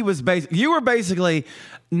 Ricky was you were basically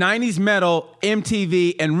 90s metal,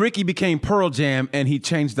 MTV, and Ricky became Pearl Jam, and he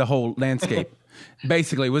changed the whole landscape.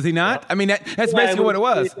 Basically, was he not? I mean, that's basically what it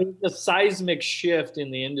was. It was a seismic shift in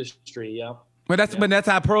the industry, yeah. But that's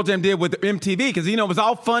how Pearl Jam did with MTV, because it was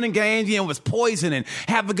all fun and games. It was Poison and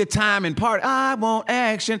have a good time and party. I want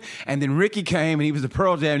action. And then Ricky came and he was the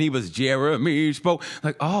Pearl Jam and he was Jeremy Spoke.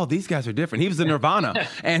 Like, oh, these guys are different. He was the Nirvana.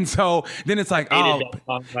 And so then it's like, that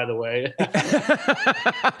song, by the way.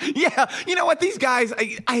 Yeah, you know what? These guys,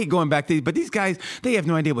 I hate going back to these, but these guys, they have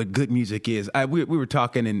no idea what good music is. We were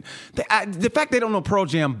talking, and the fact they don't know Pearl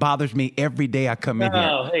Jam bothers me every day I come in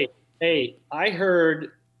here. Hey, I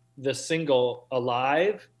heard the single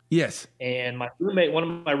Alive. Yes. And one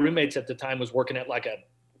of my roommates at the time was working at like a,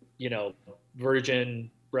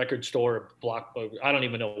 Virgin record store, I don't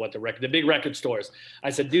even know what the big record stores.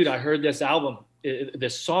 I said, dude, I heard this album,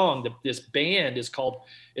 this song, this band it's called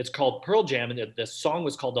Pearl Jam. And the song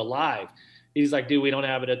was called Alive. He's like, dude, we don't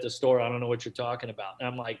have it at the store. I don't know what you're talking about. And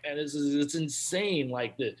I'm like, man, it's insane.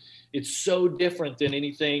 Like it's so different than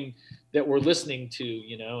anything that we're listening to,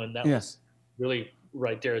 and that was really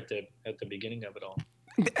right there at the beginning of it all.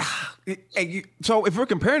 So if we're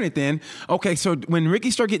comparing it then, okay, so when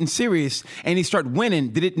Ricky started getting serious and he started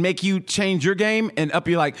winning, did it make you change your game and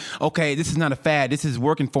you're like, okay, this is not a fad, this is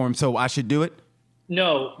working for him, so I should do it?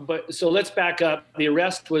 No, but so let's back up. The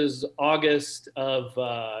arrest was August of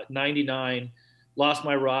 99. Lost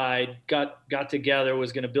my ride, got together,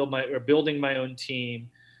 was going to building my own team.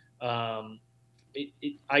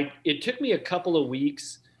 It took me a couple of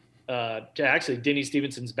weeks to actually Denny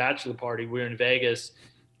Stevenson's bachelor party. We were in Vegas,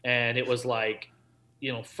 and it was like,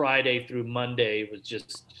 Friday through Monday was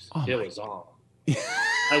just it was on.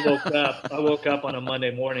 I woke up on a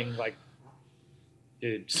Monday morning like,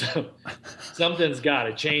 dude, something's got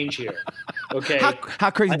to change here. Okay. How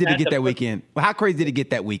crazy did it get that weekend? Well, how crazy did it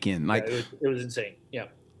get that weekend? Like it was insane. Yeah.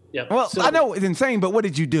 Yeah. Well, so, I know it's insane, but what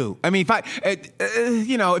did you do? I mean,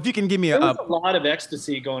 if you can give me there was a lot of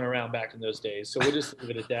ecstasy going around back in those days, so we'll just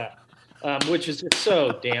leave it at that. Which is just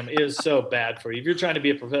it is so bad for you. If you're trying to be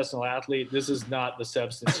a professional athlete, this is not the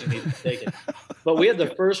substance you need to take it. But we had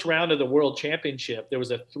the first round of the World Championship. There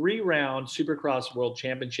was a 3-round Supercross World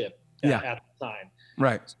Championship at the time.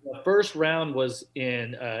 Right. So the first round was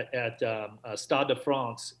at Stade de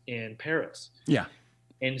France in Paris. Yeah.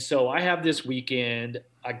 And so I have this weekend.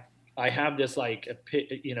 I have this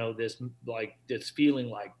this feeling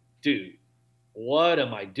like, dude, what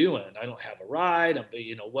am I doing? I don't have a ride.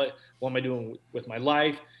 What am I doing with my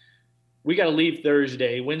life? We got to leave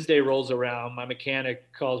Thursday. Wednesday rolls around. My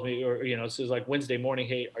mechanic calls me, or says like Wednesday morning,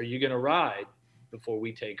 hey, are you gonna ride before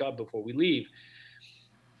we leave?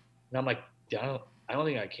 And I'm like, I don't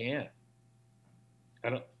think I can. I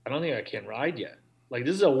don't think I can ride yet. Like,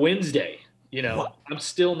 this is a Wednesday. What? I'm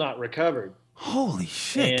still not recovered. Holy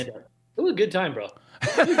shit! And it was a good time, bro.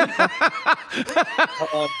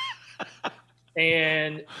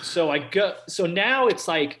 And so I go. So now it's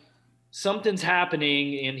like something's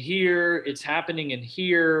happening in here. It's happening in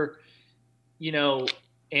here.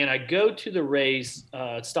 And I go to the race,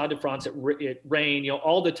 Stade de France. It rained.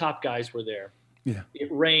 All the top guys were there. Yeah. It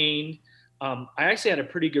rained. I actually had a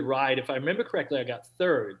pretty good ride. If I remember correctly, I got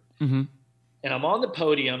third. Mm-hmm. And I'm on the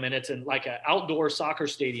podium, and it's in like an outdoor soccer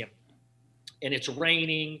stadium, and it's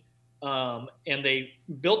raining. And they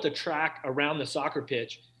built a track around the soccer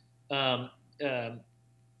pitch. And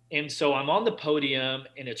so I'm on the podium,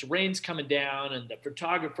 and rain's coming down, and the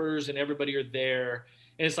photographers and everybody are there.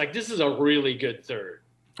 And it's like, this is a really good third.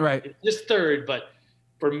 Right. Just third, but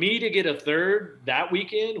for me to get a third that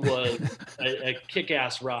weekend was a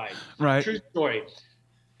kick-ass ride. Right. True story.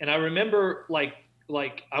 And I remember like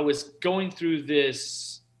I was going through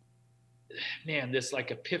this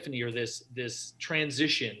like epiphany, or this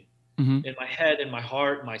transition in my head and my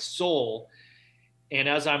heart, my soul. And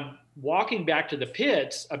as I'm walking back to the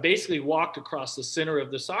pits, I basically walked across the center of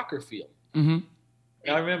the soccer field. And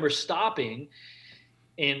I remember stopping,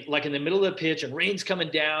 and like in the middle of the pitch, and rain's coming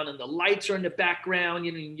down, and the lights are in the background.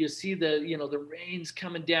 You see the rain's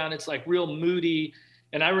coming down. It's like real moody.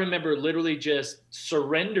 And I remember literally just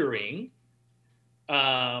surrendering,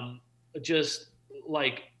 just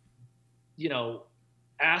like,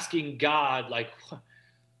 asking God, like,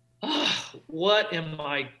 what am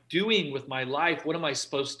I doing with my life? What am I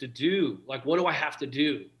supposed to do? Like, what do I have to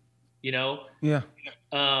do? Yeah.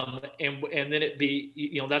 And then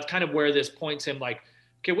that's kind of where this points him, like,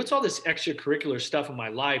 okay, what's all this extracurricular stuff in my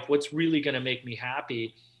life? What's really going to make me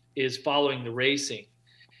happy is following the racing.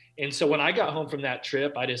 And so when I got home from that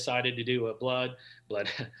trip, I decided to do a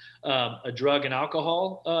drug and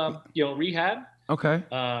alcohol, rehab. Okay.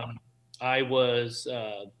 I was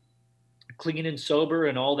clean and sober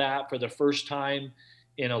and all that for the first time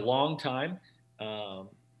in a long time.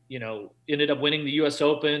 Ended up winning the U.S.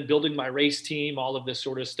 Open, building my race team, all of this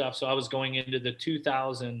sort of stuff. So I was going into the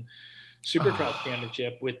 2000 Supercross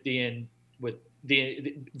Championship with the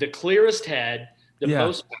clearest head, the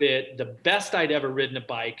most fit, the best I'd ever ridden a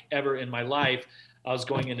bike ever in my life. I was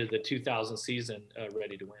going into the 2000 season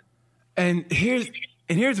ready to win. And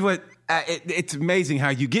here's what it's amazing how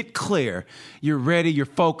you get clear, you're ready, you're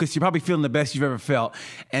focused, you're probably feeling the best you've ever felt,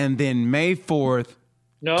 and then May 4th.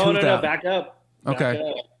 No, back up.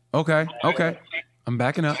 Okay. I'm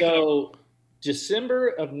backing up. So December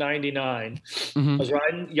of '99, I was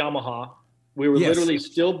riding Yamaha. We were literally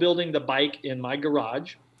still building the bike in my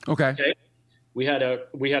garage. Okay. We had an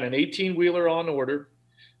 18-wheeler on order.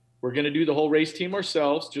 We're going to do the whole race team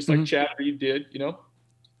ourselves, just like Chad Reed did,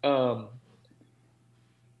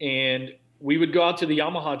 and we would go out to the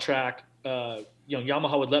Yamaha track.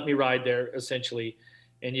 Yamaha would let me ride there essentially.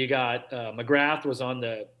 And you got McGrath was on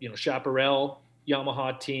the Chaparral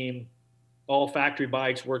Yamaha team, all factory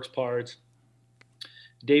bikes, works parts.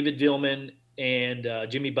 David Villman and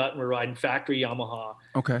Jimmy Button were riding factory Yamaha.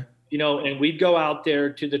 Okay. And we'd go out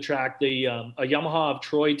there to the track. A Yamaha of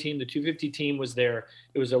Troy team, the 250 team was there.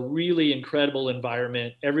 It was a really incredible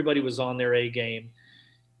environment. Everybody was on their A game.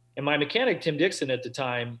 And my mechanic, Tim Dixon, at the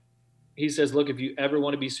time, he says, look, if you ever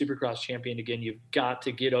want to be Supercross champion again, you've got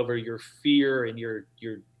to get over your fear and your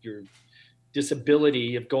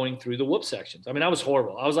disability of going through the whoop sections. I mean, I was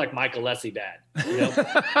horrible. I was like Michael Lessie bad.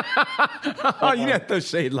 Oh, you got no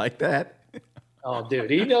shade like that. Oh, dude,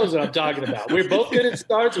 he knows what I'm talking about. We're both good at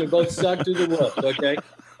starts. We both suck through the whoops, okay?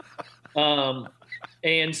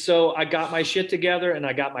 And so I got my shit together and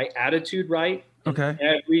I got my attitude right. Okay.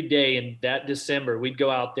 Every day in that December, we'd go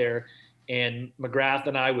out there and McGrath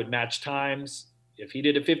and I would match times. If he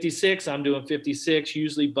did a 56, I'm doing 56.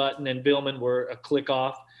 Usually Button and Billman were a click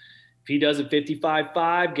off. If he does a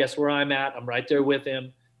 55.5, guess where I'm at? I'm right there with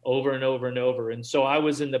him over and over and over. And so I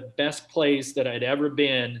was in the best place that I'd ever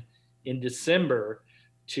been in December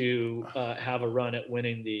to have a run at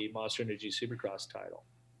winning the Monster Energy Supercross title.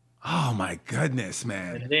 Oh my goodness,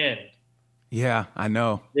 man. And then. Yeah, I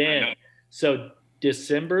know. So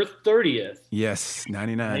December 30th. Yes,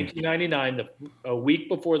 1999, a week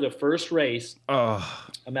before the first race. Oh.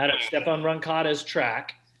 I'm at Stefan Roncada's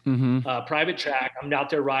track, private track. I'm out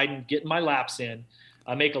there riding, getting my laps in.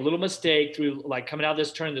 I make a little mistake through like coming out of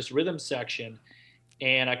this turn, this rhythm section,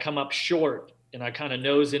 and I come up short and I kind of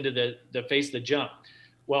nose into the face of the jump.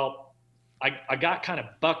 Well, I got kind of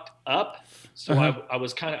bucked up. So I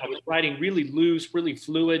was riding really loose, really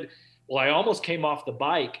fluid. Well, I almost came off the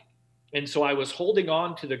bike. And so I was holding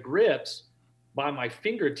on to the grips by my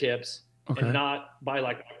fingertips and not by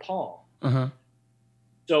like my palm.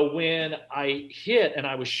 So when I hit and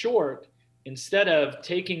I was short, instead of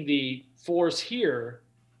taking the force here,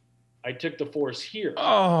 I took the force here.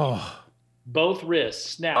 Oh. Both wrists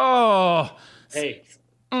snapped. Oh. Hey,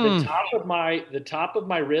 the top of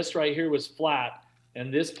my wrist right here was flat,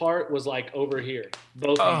 and this part was like over here.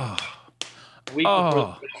 Both hands. Before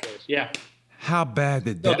the race. Yeah. How bad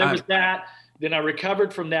did that? So there was that. Then I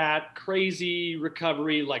recovered from that crazy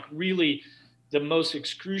recovery, like really the most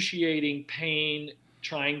excruciating pain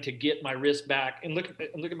trying to get my wrist back. And look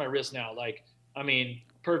at my wrist now. Like, I mean,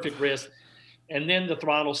 perfect wrist. And then the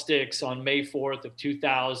throttle sticks on May 4th of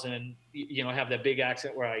 2000, I have that big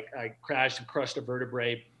accident where I crashed and crushed a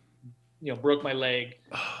vertebrae, broke my leg,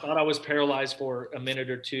 thought I was paralyzed for a minute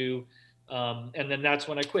or two. And then that's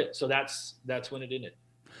when I quit. So that's when it ended.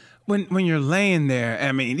 When you're laying there,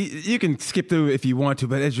 I mean, you can skip through if you want to,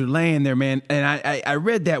 but as you're laying there, man, and I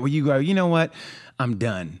read that where you go, you know what, I'm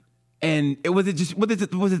done. And was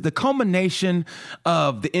it the culmination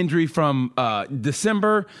of the injury from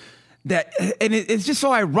December that, and it's just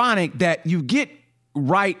so ironic that you get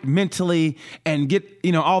right mentally and get,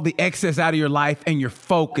 all the excess out of your life and your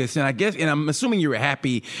focus. And I guess, and I'm assuming you were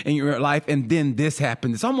happy in your life, and then this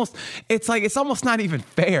happened. It's almost not even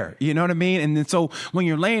fair. You know what I mean? And then so when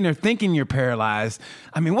you're laying there thinking you're paralyzed,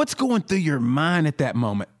 I mean, what's going through your mind at that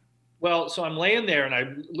moment? Well, so I'm laying there and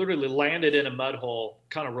I literally landed in a mud hole,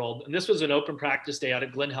 kind of rolled. And this was an open practice day out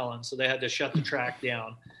at Glen Helen. So they had to shut the track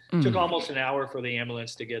down. It took almost an hour for the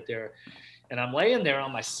ambulance to get there. And I'm laying there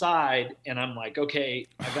on my side and I'm like, okay,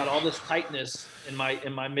 I got all this tightness in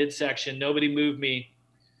my midsection. Nobody moved me.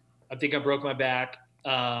 I think I broke my back.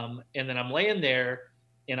 And then I'm laying there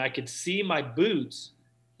and I could see my boots,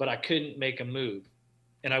 but I couldn't make a move.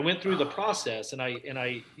 And I went through the process and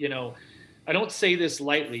I I don't say this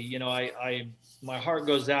lightly, my heart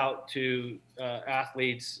goes out to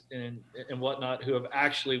athletes and whatnot who have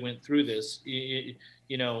actually went through this,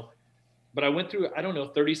 but I went through, I don't know,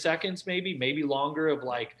 30 seconds, maybe longer of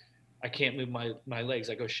like, I can't move my legs.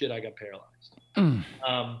 I go, shit, I got paralyzed. And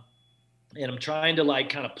I'm trying to like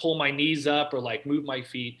kind of pull my knees up or like move my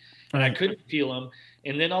feet and I couldn't feel them.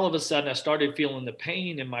 And then all of a sudden I started feeling the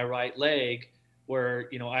pain in my right leg where,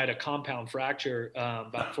 I had a compound fracture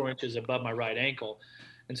about 4 inches above my right ankle.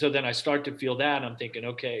 And so then I start to feel that and I'm thinking,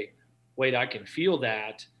 okay, wait, I can feel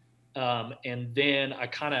that. And then I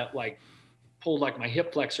kind of like pulled like my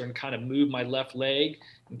hip flexor and kind of moved my left leg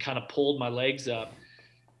and kind of pulled my legs up.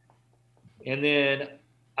 And then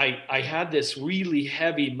I had this really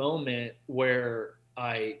heavy moment where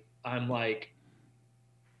I'm like,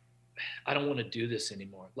 I don't want to do this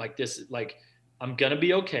anymore. Like this, like I'm going to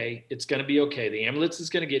be okay. It's going to be okay. The ambulance is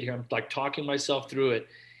going to get here. I'm like talking myself through it.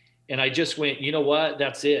 And I just went, you know what?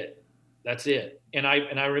 That's it. That's it. And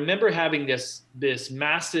I remember having this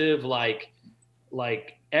massive, like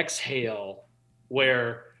exhale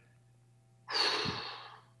where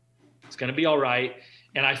it's going to be all right.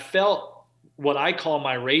 And I felt what I call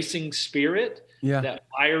my racing spirit, that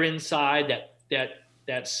fire inside,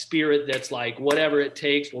 that spirit that's like, whatever it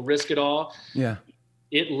takes, we'll risk it all. Yeah.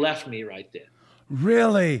 It left me right then.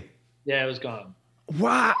 Really? Yeah, it was gone.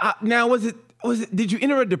 Wow. Now, was it, did you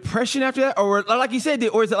enter a depression after that? Or like you said,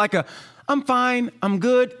 or is it like I'm fine, I'm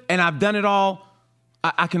good, and I've done it all,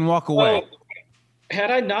 I can walk away? Well,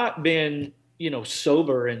 had I not been,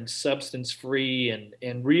 sober and substance free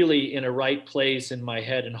and really in a right place in my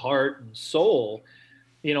head and heart and soul,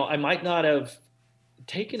 I might not have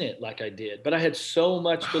taken it like I did, but I had so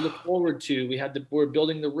much to look forward to. We're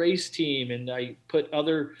building the race team and I put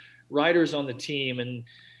other riders on the team and,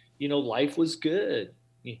 life was good.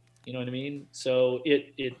 You know what I mean? So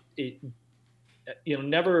it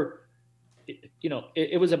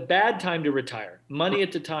was a bad time to retire. Money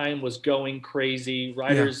at the time was going crazy.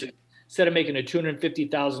 Riders, instead of making a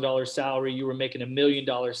 $250,000 salary, you were making $1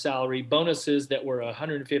 million salary. Bonuses that were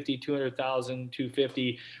 $150,000, $200,000,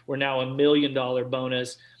 $250,000 were now $1 million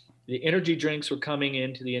bonus. The energy drinks were coming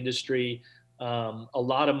into the industry. A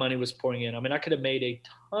lot of money was pouring in. I mean, I could have made a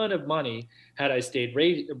ton of money had I stayed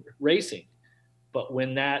racing. But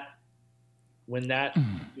when that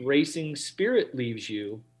racing spirit leaves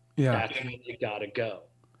you, that's when you gotta go.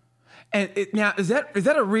 And now, is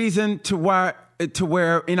that a reason to where,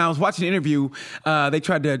 I was watching an interview, they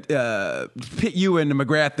tried to pit you and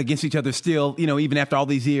McGrath against each other still, even after all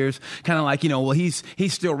these years, kind of like, well, he's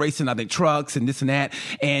still racing, I think, trucks and this and that.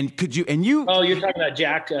 And oh, you're talking about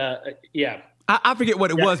Jack, yeah. I forget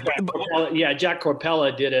what it was. Jack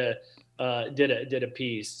Corpella did a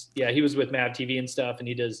piece. Yeah, he was with Mav TV and stuff, and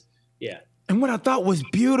he does, yeah. And what I thought was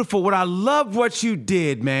beautiful, what I loved what you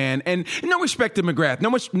did, man. And no respect to McGrath,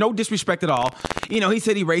 no disrespect at all. He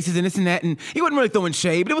said he races and this and that, and he wasn't really throwing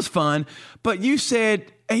shade, but it was fun. But you just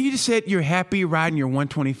said you're happy riding your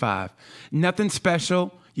 125. Nothing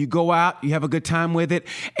special. You go out, you have a good time with it.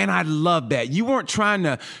 And I love that. You weren't trying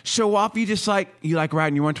to show off. You like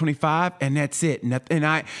riding your 125 and that's it. And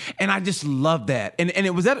I just love that. And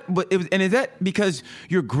is that because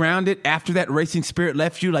you're grounded after that racing spirit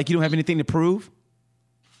left you? Like you don't have anything to prove?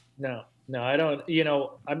 No, I don't.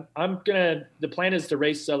 The plan is to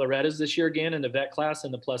race Celerettas this year again in the vet class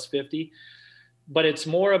in the plus 50, but it's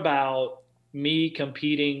more about me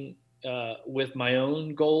competing with my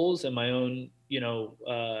own goals and my own,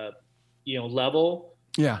 level,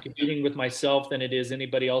 competing with myself than it is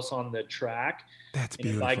anybody else on the track. That's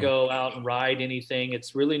beautiful. If I go out and ride anything,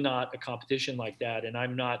 it's really not a competition like that. And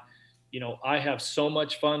I'm not I have so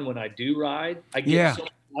much fun when I do ride. I get Yeah.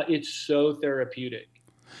 it's so therapeutic.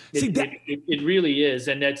 See It, that. it really is.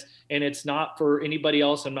 And it's not for anybody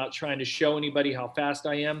else. I'm not trying to show anybody how fast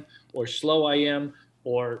I am or slow I am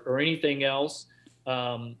or anything else. We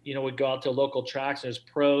go out to local tracks, there's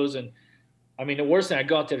pros. And I mean, the worst thing, I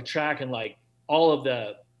go out to the track and like all of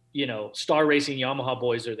the, Star Racing Yamaha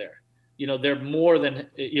boys are there. They're more than,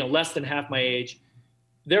 less than half my age.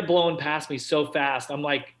 They're blowing past me so fast. I'm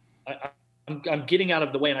like, I'm getting out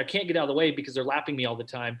of the way, and I can't get out of the way because they're lapping me all the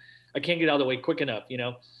time. I can't get out of the way quick enough,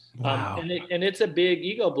 Wow. And it's a big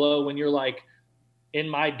ego blow when you're like, in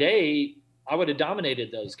my day, I would have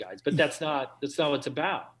dominated those guys, but that's not what it's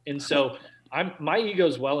about. And so my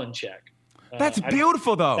ego's well in check. That's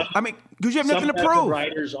beautiful, though. I mean, because you have nothing to Some prove.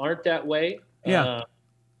 riders aren't that way. Yeah.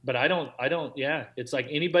 But I don't. Yeah, it's like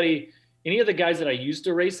any of the guys that I used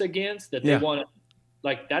to race against that they want to,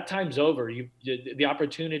 like, that time's over. The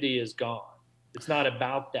opportunity is gone. It's not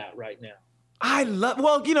about that right now.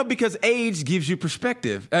 Because age gives you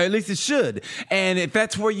perspective. At least it should. And if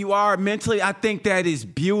that's where you are mentally, I think that is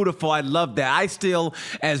beautiful. I love that. I still,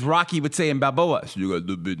 as Rocky would say in Balboa, you got a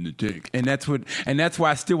little bit in the tank. And that's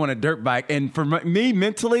why I still want a dirt bike. And for me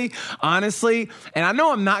mentally, honestly, and I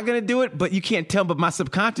know I'm not going to do it, but you can't tell, but my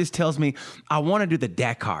subconscious tells me I want to do the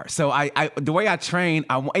Dakar. So the way I train,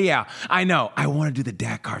 I know I want to do the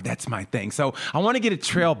Dakar. That's my thing. So I want to get a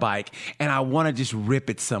trail bike and I want to just rip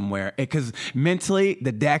it somewhere because mentally,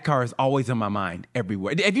 the Dakar is always on my mind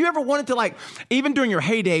everywhere. Have you ever wanted to, like, even during your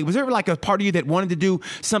heyday, was there ever like a part of you that wanted to do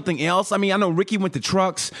something else? I mean, I know Ricky went to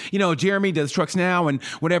trucks. Jeremy does trucks now and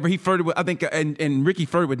whatever. He flirted with, I think, and Ricky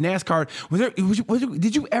flirted with NASCAR.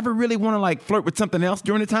 Did you ever really want to, like, flirt with something else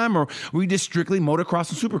during the time, or were you just strictly motocross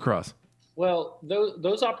and supercross? Well,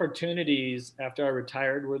 those opportunities after I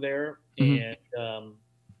retired were there. Mm-hmm. And,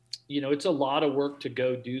 it's a lot of work to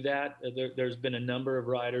go do that. There's been a number of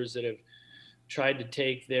riders that have tried to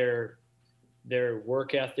take their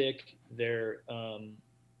work ethic, their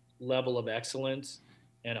level of excellence,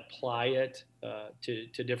 and apply it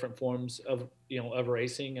to different forms of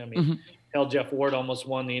racing. I mean, hell, Jeff Ward almost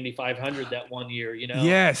won the Indy 500 that one year.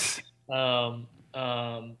 Yes. But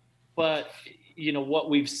what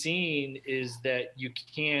we've seen is that you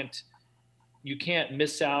can't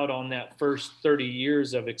miss out on that first 30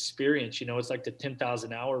 years of experience. It's like the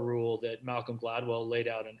 10,000 hour rule that Malcolm Gladwell laid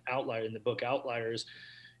out in the book Outliers.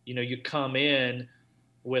 You come in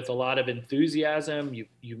with a lot of enthusiasm.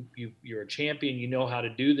 You're a champion. You know how to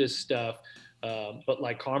do this stuff. But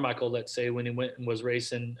like Carmichael, let's say, when he went and was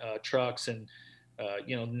racing trucks and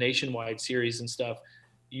nationwide series and stuff,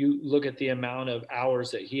 you look at the amount of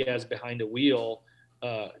hours that he has behind a wheel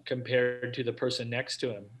compared to the person next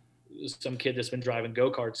to him. Some kid that's been driving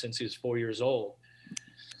go-karts since he was 4 years old.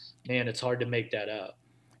 Man, it's hard to make that up.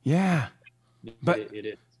 Yeah. But it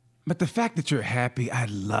is. But the fact that you're happy, I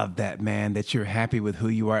love that, man, that you're happy with who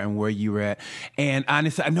you are and where you're at. And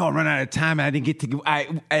honestly, I know I run out of time and I didn't get to,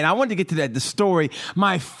 I wanted to get to the story,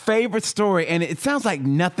 my favorite story. And it sounds like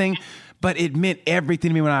nothing, but it meant everything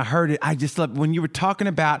to me when I heard it. I just loved when you were talking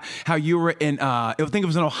about how you were in, I think it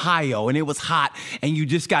was in Ohio, and it was hot, and you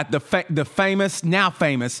just got the famous, now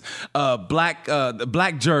famous,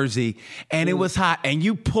 black jersey, and it was hot, and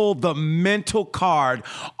you pulled the mental card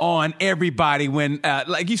on everybody when,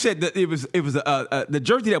 like you said, that it was the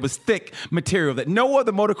jersey that was thick material that no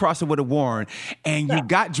other motocrosser would have worn, and you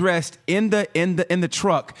got dressed in the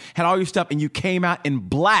truck, had all your stuff, and you came out in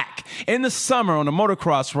black in the summer on a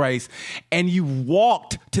motocross race. And you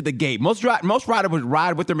walked to the gate. Most riders would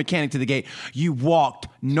ride with their mechanic to the gate. You walked,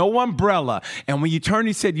 no umbrella. And when you turned,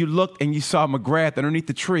 you said you looked and you saw McGrath underneath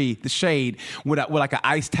the tree, the shade, with like an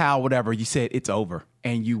ice towel, whatever. You said, it's over.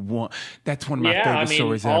 And you won. That's one of my favorite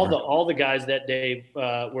stories ever. All the guys that day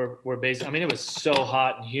were based. I mean, it was so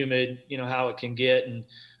hot and humid, how it can get. And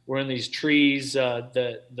we're in these trees.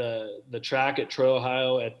 The track at Troy,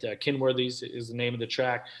 Ohio, at Kenworthy's is the name of the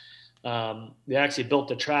track. They actually built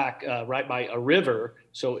the track right by a river,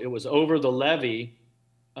 so it was over the levee,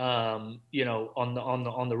 on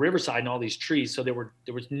the riverside, and all these trees. So there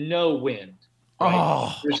was no wind. Right?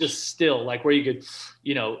 Oh, it was just still, like where you could,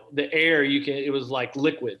 the air it was like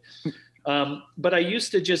liquid. But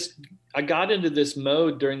I got into this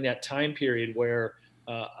mode during that time period where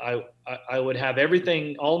I would have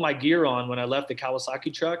everything, all my gear on when I left the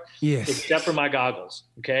Kawasaki truck, yes, except for my goggles.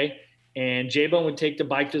 Okay. And J-Bone would take the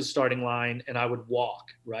bike to the starting line, and I would walk,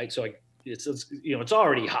 right? So it's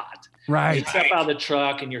already hot. Right. You step out of the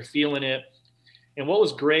truck, and you're feeling it. And what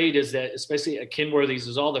was great is that, especially at Kenworthy's,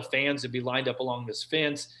 is all the fans would be lined up along this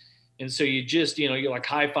fence. And so you just, you're like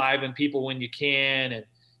high-fiving people when you can.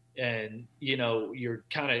 and you're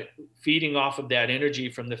kind of feeding off of that energy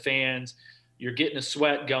from the fans. You're getting a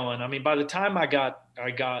sweat going. I mean, by the time I got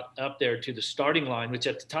up there to the starting line, which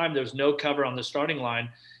at the time there was no cover on the starting line,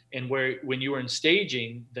 and when you were in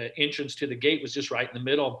staging, the entrance to the gate was just right in the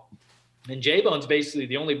middle. And J-Bone's basically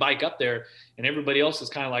the only bike up there, and everybody else is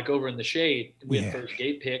kind of like over in the shade. We had first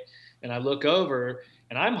gate pick, and I look over,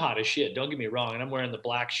 and I'm hot as shit. Don't get me wrong, and I'm wearing the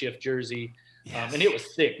black shift jersey, and it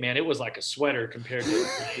was thick, man. It was like a sweater compared to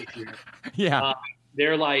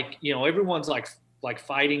they're like, everyone's like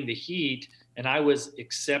fighting the heat, and I was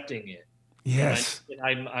accepting it. Yes.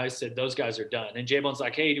 And I said, those guys are done. And J-Bone's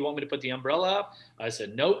like, hey, do you want me to put the umbrella up? I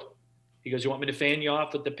said, nope. He goes, you want me to fan you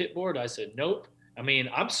off with the pit board? I said, nope. I mean,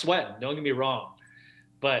 I'm sweating. Don't get me wrong.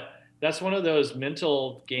 But that's one of those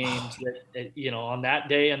mental games that, on that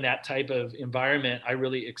day and that type of environment, I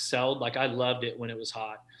really excelled. Like, I loved it when it was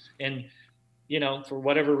hot. And, for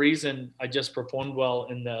whatever reason, I just performed well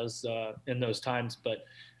in those times. But,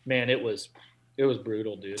 man, it was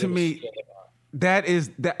brutal, dude. To me,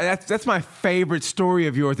 that's my favorite story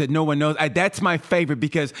of yours that no one knows. That's my favorite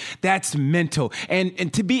because that's mental.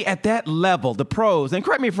 And to be at that level, the pros, and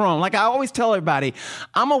correct me if I'm wrong, like I always tell everybody,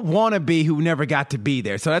 I'm a wannabe who never got to be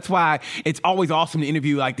there. So that's why it's always awesome to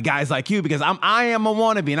interview like the guys like you, because I am a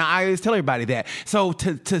wannabe, and I always tell everybody that. So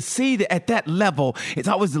to see that at that level, it's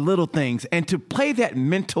always the little things, and to play that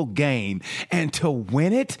mental game and to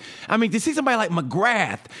win it. I mean, to see somebody like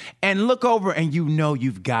McGrath and look over and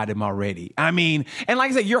you've got him already. I mean, and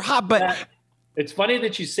like I said, you're hot, but it's funny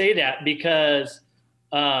that you say that because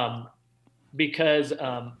I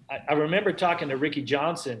remember talking to Ricky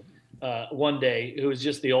Johnson one day, who was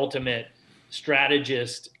just the ultimate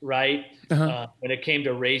strategist, right? When it came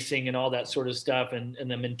to racing and all that sort of stuff, and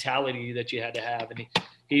the mentality that you had to have. And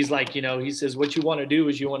he's like, he says, what you want to do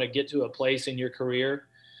is you want to get to a place in your career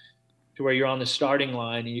to where you're on the starting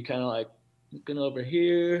line, and you kind of like looking over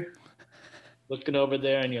here, looking over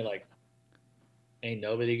there, and you're like, ain't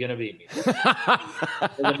nobody gonna beat me.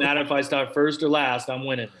 Doesn't matter if I start first or last, I'm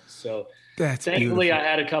winning this. So thankfully, beautiful. I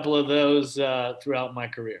had a couple of those throughout my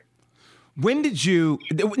career. When did you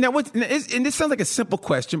now? And this sounds like a simple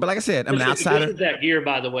question, but like I said, I'm an outsider. This is that gear,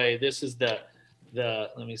 by the way. This is the.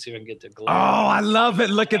 Let me see if I can get the glow. Oh, I love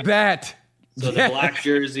it! Look at that. So the black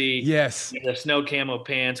jersey, yes, the snow camo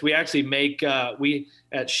pants. We actually make we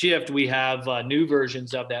at Shift we have new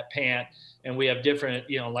versions of that pant. And we have different,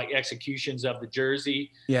 like executions of the jersey.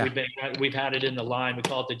 Yeah. We've had it in the line. We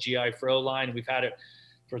call it the GI Fro line. We've had it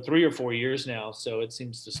for 3 or 4 years now, so it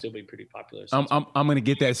seems to still be pretty popular. I'm going to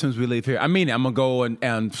get that as soon as we leave here. I mean, I'm going to go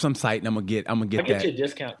on some site and I'm going to get I'll that. get you a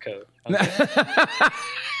discount code. Okay.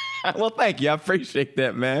 Well, thank you. I appreciate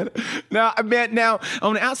that, man. Now, on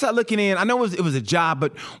the outside looking in, I know it was a job,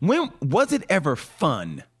 but when was it ever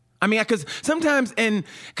fun? I mean, because sometimes,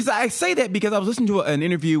 because I say that because I was listening to an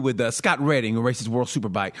interview with Scott Redding, who races World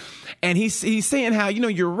Superbike, and he's saying how,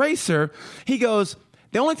 you're a racer. He goes,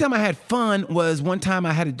 the only time I had fun was one time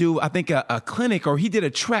I had to do, I think, a clinic, or he did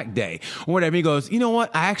a track day or whatever. He goes, you know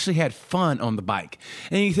what? I actually had fun on the bike.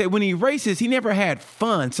 And he said when he races, he never had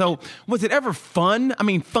fun. So was it ever fun? I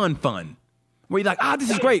mean, fun, where you're like,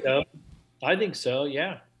 this is great. I think so.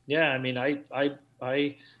 Yeah. Yeah. I mean,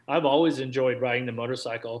 I've always enjoyed riding the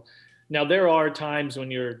motorcycle. Now there are times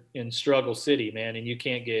when you're in struggle city, man, and you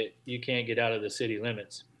can't get out of the city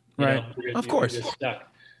limits. Right. Of course. You're just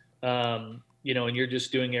stuck. And you're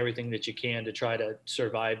just doing everything that you can to try to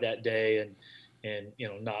survive that day and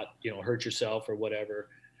not, hurt yourself or whatever.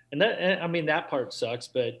 And that part sucks,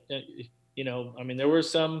 but there were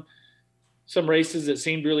some races that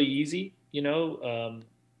seemed really easy,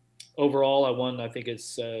 Overall, I won, I think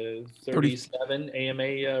it's 37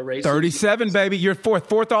 AMA races. 37, baby. You're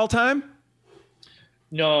fourth all time?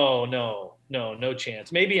 No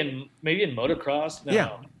chance. Maybe in motocross. No,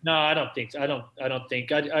 yeah. No, I don't think. I don't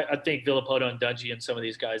think. I think Villapoto and Dungey and some of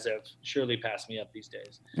these guys have surely passed me up these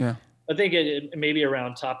days. Yeah. I think it maybe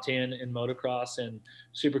around top 10 in motocross and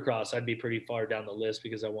supercross. I'd be pretty far down the list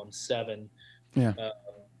because I won 7. Yeah.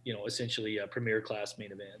 Essentially premier class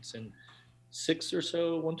main events and 6 or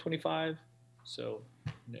so 125. So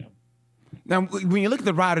yeah. Now, when you look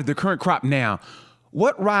at the current crop now,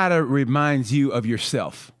 what rider reminds you of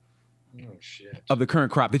yourself? Oh shit! Of the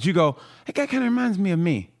current crop that you go, that guy kind of reminds me of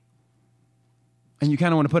me, and you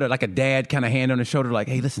kind of want to put like a dad kind of hand on his shoulder, like,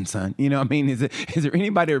 hey, listen, son. You know what I mean? Is there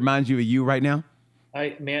anybody that reminds you of you right now?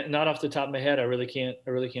 Not off the top of my head. I really can't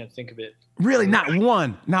think of it. Really, not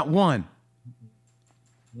one.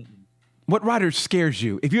 What rider scares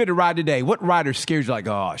you? If you had to ride today, what rider scares you? Like,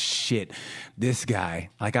 oh shit, this guy.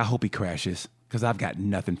 Like, I hope he crashes because I've got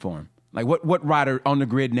nothing for him. Like what rider on the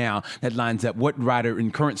grid now that lines up? What rider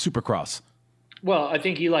in current Supercross? Well, I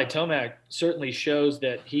think Eli Tomac certainly shows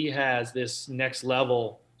that he has this next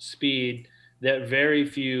level speed that very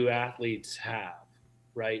few athletes have,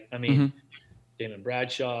 right? I mean, Damon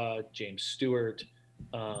Bradshaw, James Stewart,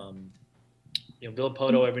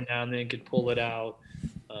 Villopoto every now and then could pull it out.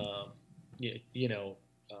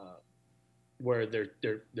 Where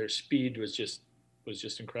their speed was just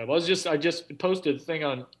incredible. I just posted a thing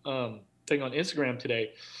on Instagram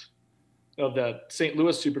today of the St.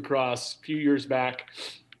 Louis Supercross a few years back,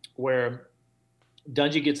 where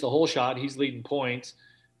Dungey gets the whole shot. He's leading points,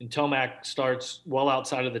 and Tomac starts well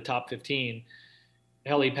outside of the top 15.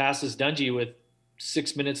 Hell, he passes Dungey with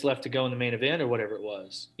 6 minutes left to go in the main event or whatever it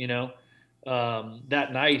was.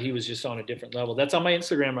 That night he was just on a different level. That's on my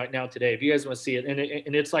Instagram right now today. If you guys want to see it,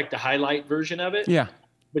 and it's like the highlight version of it. Yeah.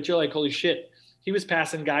 But you're like, holy shit. He was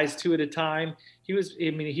passing guys 2 at a time. He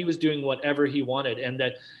was doing whatever he wanted. And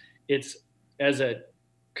that it's, as a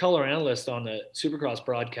color analyst on the Supercross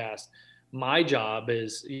broadcast, my job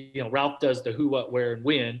is, Ralph does the who, what, where, and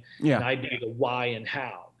when. Yeah. And I do the why and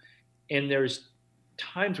how. And there's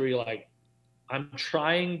times where you're like, I'm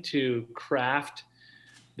trying to craft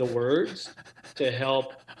the words to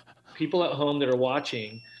help people at home that are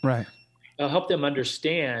watching, right? Help them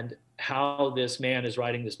understand how this man is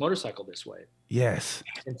riding this motorcycle this way. Yes.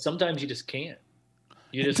 And sometimes you just can't.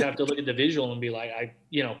 You just have to look at the visual and be like,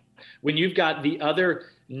 when you've got the other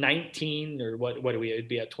 19 or what do we, it'd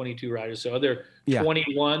be at 22 riders. So other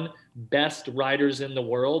 21 best riders in the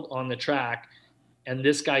world on the track. And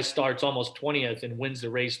this guy starts almost 20th and wins the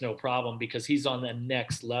race no problem because he's on the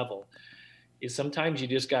next level. Is sometimes you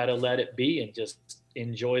just got to let it be and just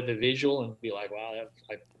enjoy the visual and be like, wow,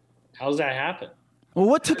 how's that happen? Well,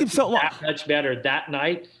 what took him so long? That much better that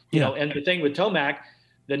night, you know. And the thing with Tomac,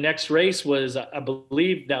 the next race was, I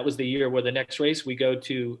believe that was the year where the next race we go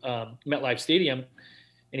to MetLife Stadium,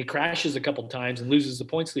 and he crashes a couple of times and loses the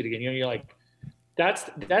points lead again. You're like, that's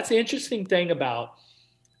the interesting thing about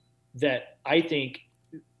that. I think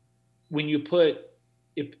when you put,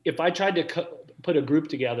 if I tried to put a group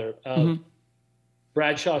together of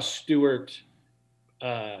Bradshaw, Stewart,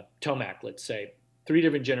 Tomac, let's say, 3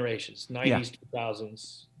 different generations, 90s,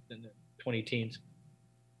 2000s, and the 20 teens,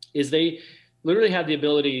 is they literally had the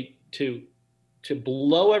ability to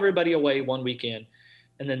blow everybody away one weekend,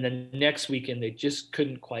 and then the next weekend they just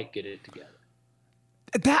couldn't quite get it together.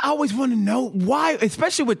 That I always want to know why,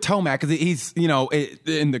 especially with Tomac, because he's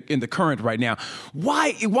in the current right now.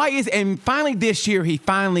 Why is, and finally this year he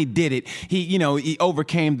finally did it. He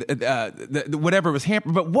overcame the whatever was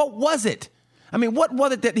hampered. But what was it? I mean, what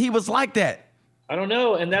was it that he was like that? I don't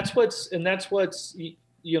know, and that's what's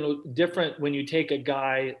different when you take a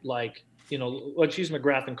guy like, let's use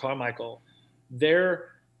McGrath and Carmichael. Their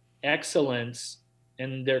excellence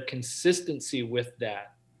and their consistency with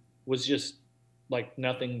that was just like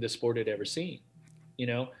nothing the sport had ever seen,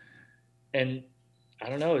 and I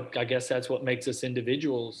don't know, I guess that's what makes us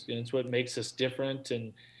individuals, and it's what makes us different.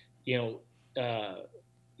 And,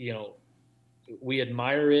 we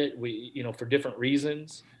admire it, for different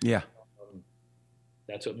reasons. Yeah.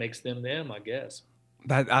 That's what makes them, I guess.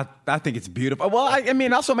 I think it's beautiful. Well, I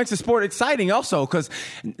mean, it also makes the sport exciting also, because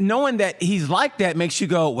knowing that he's like that makes you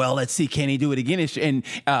go, well, let's see, can he do it again in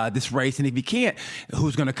this race? And if he can't,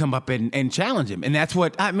 who's going to come up and challenge him? And that's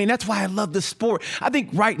what, that's why I love the sport. I think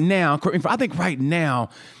right now,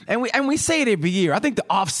 and we say it every year, I think the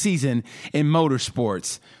off season in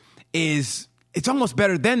motorsports it's almost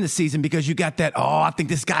better than the season, because you got that, I think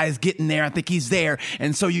this guy is getting there. I think he's there.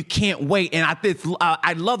 And so you can't wait. And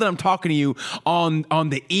I love that I'm talking to you on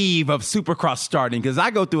the eve of Supercross starting, because I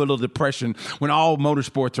go through a little depression when all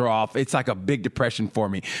motorsports are off. It's like a big depression for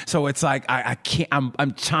me. So it's like I can't,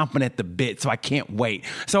 I'm chomping at the bit, so I can't wait.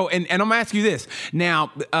 So, and I'm going to ask you this.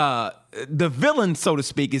 Now, the villain, so to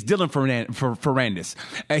speak, is Dylan Ferrandis.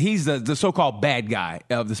 He's the so-called bad guy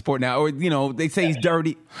of the sport now, or they say he's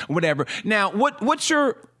dirty, whatever. Now, what's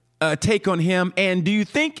your take on him? And do you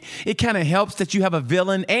think it kind of helps that you have a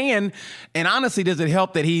villain? And honestly, does it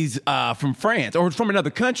help that he's from France or from another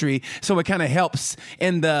country? So it kind of helps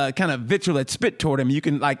in the kind of vitriol that's spit toward him. You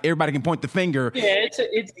can everybody can point the finger. Yeah,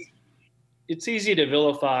 it's easy to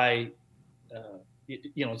vilify,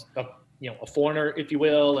 a foreigner, if you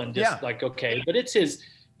will, and just okay, but it's his,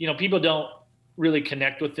 people don't really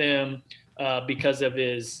connect with him because of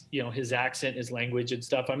his, his accent, his language and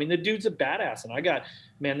stuff. I mean, the dude's a badass,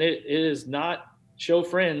 and it is not show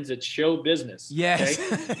friends, it's show business. Yes.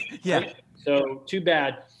 Okay? Yeah. Right? So too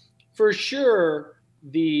bad. For sure,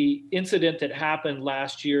 the incident that happened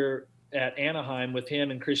last year at Anaheim with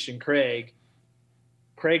him and Christian Craig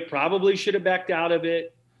Craig probably should have backed out of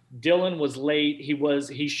it. Dylan was late.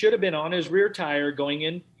 He should have been on his rear tire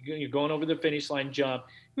going over the finish line jump.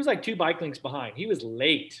 He was like 2 bike lengths behind. He was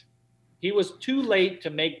late. He was too late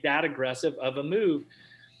to make that aggressive of a move.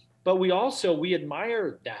 But we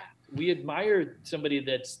admire that. We admire somebody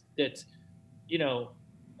that's that's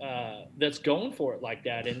going for it like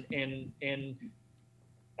that. And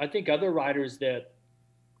I think other riders that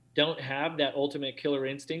don't have that ultimate killer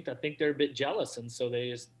instinct, I think they're a bit jealous, and so they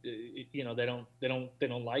just they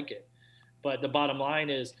don't like it. But the bottom line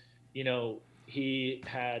is, he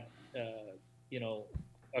had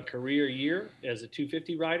a career year as a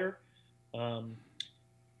 250 rider.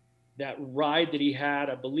 That ride that he had,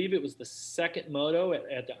 I believe it was the second moto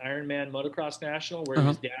at the Ironman Motocross National, where he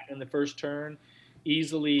was down in the first turn,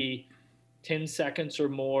 easily 10 seconds or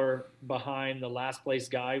more behind the last place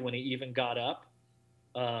guy when he even got up.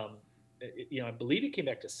 I believe he came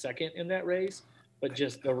back to second in that race, but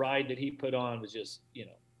just the ride that he put on was just,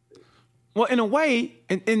 Well, in a way,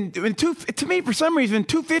 to me, for some reason,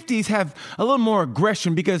 250s have a little more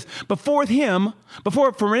aggression because before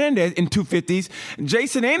Fernandez in 250s,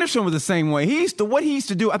 Jason Anderson was the same way. What he used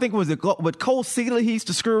to do, I think it was with Cole Seeley, he used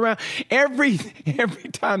to screw around. Every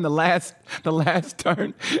time the last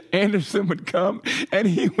turn, Anderson would come and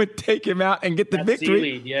he would take him out and get the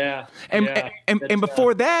victory. Seeley, yeah. And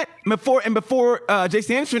before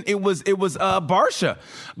Jason Anderson, it was Barsha.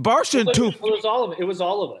 It was all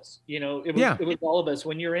of us, It was all of us.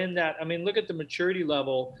 When you're in that, look at the maturity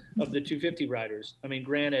level of the 250 riders.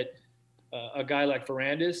 Granted, a guy like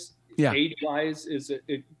Ferrandis, age-wise, is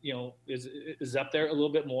up there a little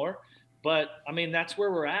bit more. But, that's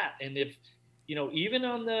where we're at. And if, even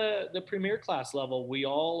on the premier class level, we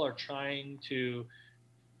all are trying to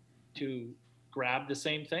grab the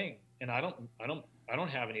same thing. And I don't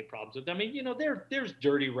have any problems with it. There's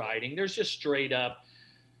dirty riding. There's just straight up,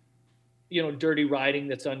 dirty riding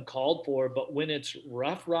that's uncalled for. But when it's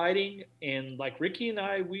rough riding, and like Ricky and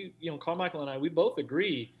I, Carmichael and I, we both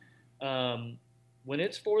agree, when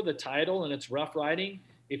it's for the title and it's rough riding,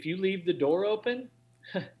 if you leave the door open,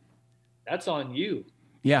 that's on you.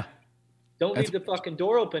 Yeah. Don't leave the fucking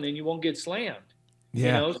door open and you won't get slammed.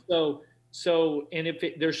 Yeah. So, and if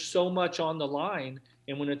there's so much on the line,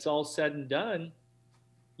 and when it's all said and done,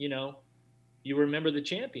 you remember the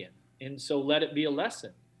champion. And so let it be a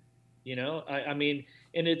lesson. And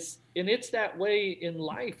it's that way in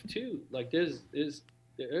life too. Like there's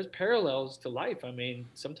parallels to life.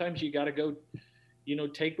 Sometimes you got to go,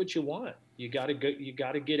 take what you want. You got to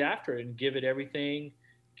get after it and give it everything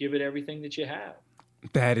that you have.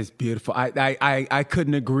 That is beautiful. I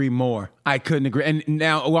couldn't agree more. I couldn't agree. And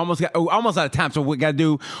now we're almost out of time. So we got to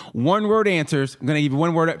do 1-word answers. I'm going to give you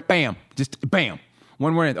 1 word. Bam. Just bam.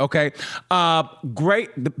 1 word. Okay. Great.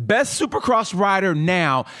 The best Supercross rider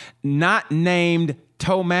now, not named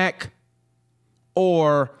Tomac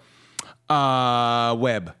or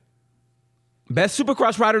Webb. Best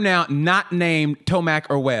Supercross rider now, not named Tomac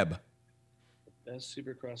or Webb. Best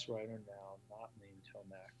Supercross rider now, not named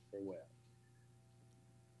Tomac or Webb.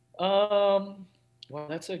 Well,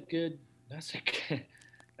 that's a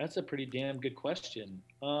pretty damn good question.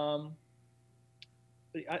 I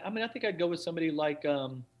think I'd go with somebody like,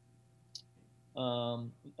 Marvin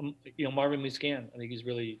Musquin. I think he's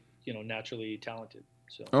really, naturally talented.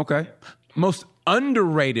 So okay, most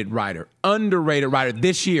underrated rider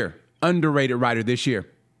this year. Underrated.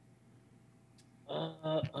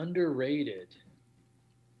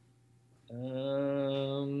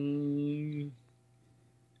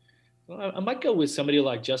 Well, I might go with somebody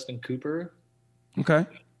like Justin Cooper. Okay.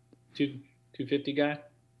 250 guy.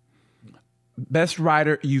 Best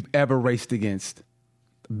rider you've ever raced against.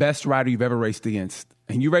 And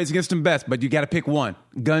you race against them best, but you got to pick one.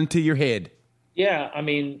 Gun to your head. Yeah, I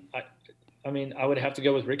would have to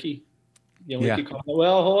go with Ricky. Ricky.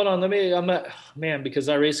 Well, hold on. Because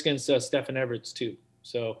I race against Stefan Everts too.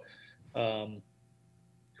 So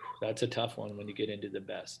that's a tough one when you get into the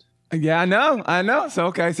best. Yeah, I know. So,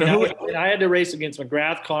 okay. So I had to race against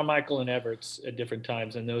McGrath, Carmichael, and Everts at different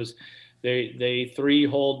times. And they three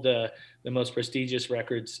hold the most prestigious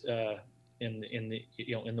records in the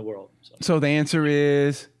world. So the answer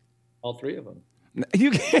is all three of them.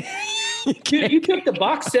 You can't. You picked the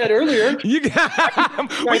box set earlier. You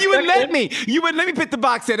wouldn't let me. You wouldn't let me pick the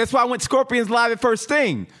box set. That's why I went Scorpions Live at first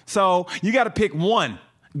thing. So you got to pick one.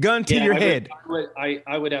 Gun to your head.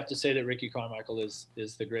 I would have to say that Ricky Carmichael is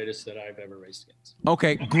the greatest that I've ever raced against.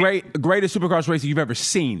 Okay, greatest Supercross racer you've ever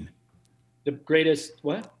seen. The greatest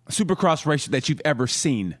what? Supercross racer that you've ever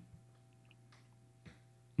seen.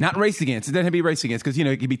 Not race against. It doesn't have to be race against because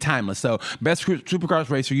it can be timeless. So best Supercross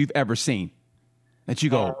racer you've ever seen. that you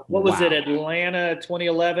go, what was wow. it? Atlanta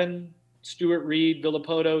 2011, Stuart Reed,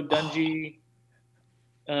 Villapoto, Dungey.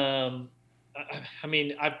 I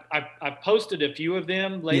mean, I've posted a few of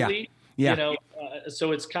them lately. Yeah. You know,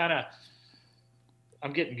 so it's kind of,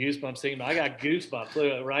 I'm getting goosebumps thinking about it. I got goosebumps.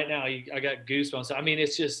 Look, right now, I got goosebumps. I mean,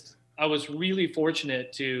 it's just, I was really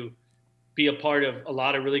fortunate to be a part of a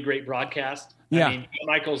lot of really great broadcasts. Yeah. I mean,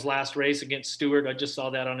 Michael's last race against Stewart, I just saw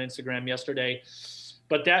that on Instagram yesterday.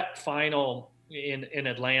 But that final in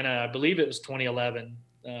Atlanta, I believe it was 2011,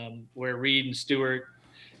 where Reed and Stewart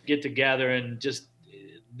get together and just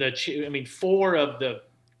four of the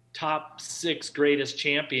top 6 greatest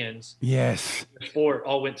champions. Yes. 4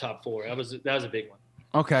 all went top 4. That was a big one.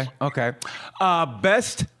 Okay.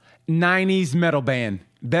 Best 90s metal band.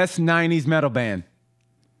 Best 90s metal band.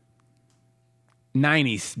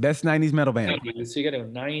 90s. Best 90s metal band. So you got a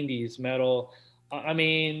 90s metal. I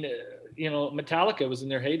mean, Metallica was in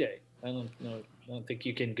their heyday. I don't think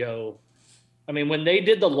you can go. I mean, when they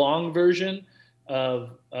did the long version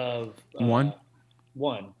of One.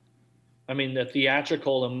 I mean, the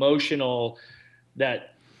theatrical, emotional,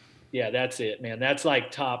 that's it, man. That's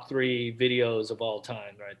like top 3 videos of all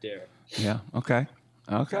time right there. Yeah. Okay.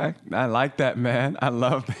 I like that, man. I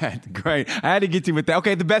love that. Great. I had to get you with that.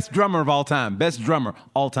 Okay. The best drummer of all time. Best drummer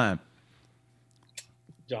all time.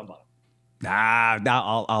 John Bonham.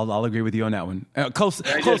 I'll agree with you on that one. Close.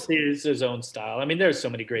 It's his own style. I mean, there's so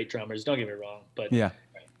many great drummers. Don't get me wrong, but yeah,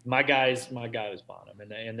 my guy was Bonham,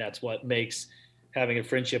 and that's what makes having a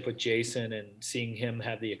friendship with Jason and seeing him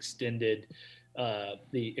have the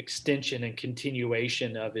extension and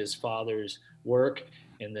continuation of his father's work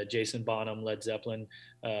in the Jason Bonham, Led Zeppelin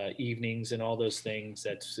evenings and all those things.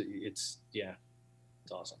 It's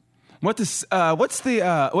awesome. What do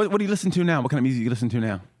you listen to now? What kind of music do you listen to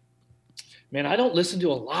now? Man, I don't listen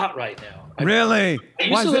to a lot right now. Really? I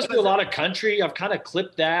used to listen to a lot of country. I've kind of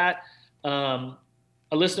clipped that. I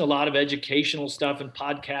listen to a lot of educational stuff and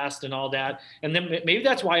podcasts and all that. And then maybe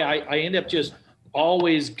that's why I end up just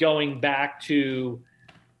always going back to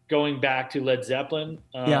Led Zeppelin.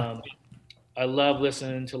 I love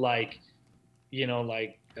listening to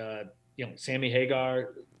Sammy Hagar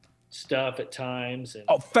stuff at times.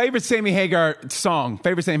 And favorite Sammy Hagar song,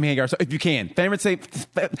 if you can.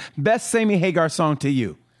 Best Sammy Hagar song to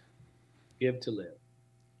you. Give to Live.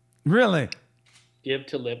 Really? Give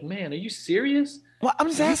to Live. Man, are you serious? Well, I'm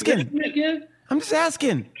just asking.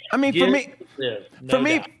 I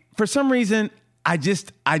mean, for some reason, I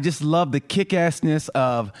just love the kick-assness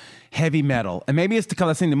of heavy metal. And maybe it's because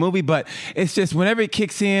I've seen the movie, but it's just whenever it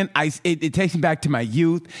kicks in, it takes me back to my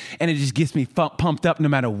youth, and it just gets me pumped up no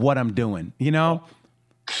matter what I'm doing, you know?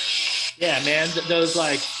 Yeah, man. Those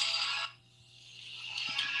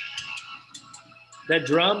that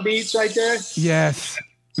drum beats right there. Yes.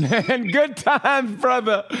 Man, good times,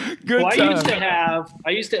 brother. Good times.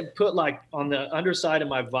 I used to put on the underside of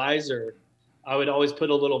my visor, I would always put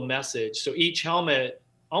a little message. So each helmet,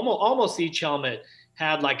 almost each helmet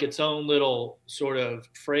had its own little sort of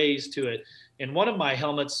phrase to it. And one of my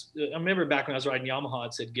helmets, I remember back when I was riding Yamaha,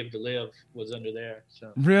 it said "Give to Live" was under there.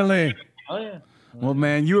 So. Really? Oh yeah. Well,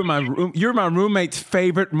 man, you were my roommate's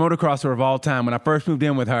favorite motocrosser of all time. When I first moved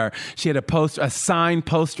in with her, she had a signed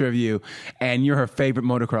poster of you, and you're her favorite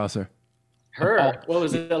motocrosser. What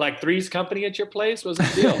was it, Three's Company at your place? What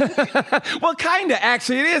was the deal? Well, kind of.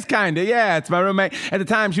 Actually, it is kind of. Yeah, it's my roommate. At the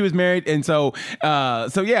time, she was married, and so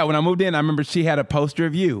yeah, when I moved in, I remember she had a poster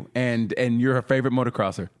of you, and you're her favorite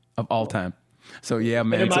motocrosser of all time. So, yeah,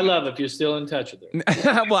 man. And my love, if you're still in touch with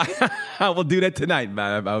her. Well, I will do that tonight,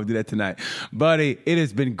 man. I will do that tonight. Buddy, it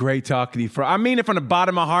has been great talking to you. I mean it from the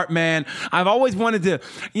bottom of my heart, man. I've always wanted to,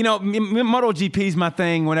 MotoGP is my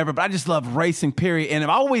thing, whatever, but I just love racing, period.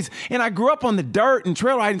 And I grew up on the dirt and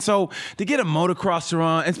trail riding, so to get a motocrosser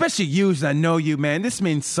on, especially you, as I know you, man, this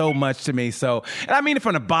means so much to me. So, and I mean it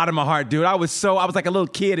from the bottom of my heart, dude. I was like a little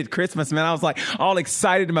kid at Christmas, man. I was all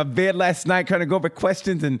excited in my bed last night trying to go over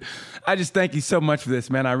questions, and I just thank you so much for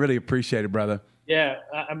this, man. I really appreciate it, brother. Yeah,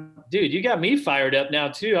 dude, you got me fired up now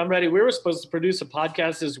too. I'm ready. We were supposed to produce a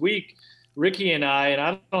podcast this week, Ricky and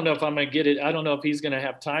I don't know if I'm going to get it. I don't know if he's going to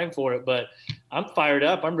have time for it, but I'm fired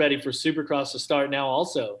up. I'm ready for Supercross to start now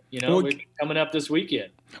also. We're coming up this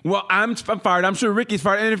weekend. Well, I'm fired. I'm sure Ricky's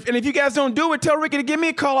fired. And if you guys don't do it, tell Ricky to give me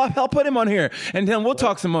a call. I'll put him on here, and then we'll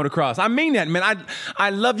talk some motocross. I mean that, man.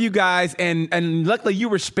 I love you guys, and luckily you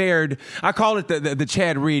were spared. I call it the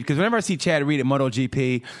Chad Reed, because whenever I see Chad Reed at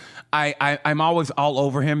MotoGP, I'm always all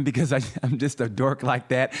over him because I'm just a dork like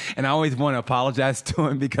that. And I always want to apologize to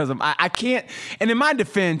him because I can't, and in my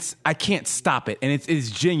defense, I can't stop it. And it's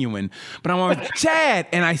genuine. But I'm always, Chad,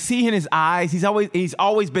 and I see in his eyes, he's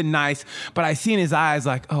always been nice, but I see in his eyes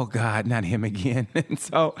like, oh God, not him again. And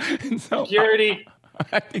so security.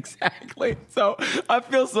 Exactly. So I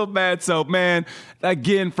feel so bad. So, man,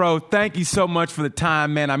 again, Fro, thank you so much for the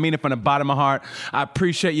time, man. I mean it from the bottom of my heart. I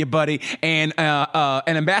appreciate you, buddy. And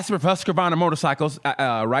an ambassador for Husqvarna Motorcycles,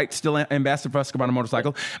 right? Still an ambassador for Husqvarna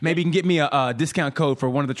Motorcycles. Maybe you can get me a discount code for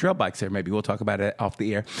one of the trail bikes there. Maybe we'll talk about it off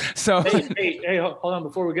the air. So, hey, hold on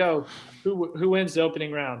before we go. Who wins the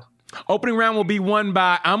opening round? Opening round will be won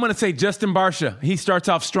by, I'm going to say, Justin Barsha. He starts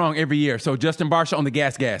off strong every year. So Justin Barsha on the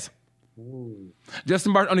gas. Ooh.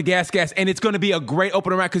 Justin Barsha on the gas, and it's going to be a great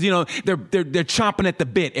opening round because they're chomping at the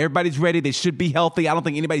bit. Everybody's ready. They should be healthy. I don't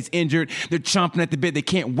think anybody's injured. They're chomping at the bit. They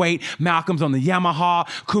can't wait. Malcolm's on the Yamaha.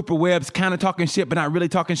 Cooper Webb's kind of talking shit, but not really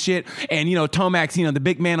talking shit. And Tomac's the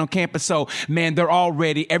big man on campus. So man, they're all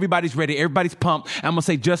ready. Everybody's ready. Everybody's pumped. I'm gonna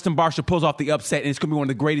say Justin Barsha pulls off the upset, and it's gonna be one of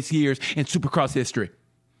the greatest years in Supercross history.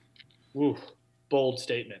 Ooh, bold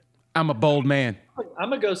statement. I'm a bold man. I'm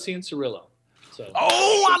gonna go see Cirillo. So.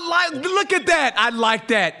 Oh, look at that. I like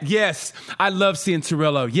that. Yes. I love seeing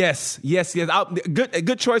Cirillo. Yes.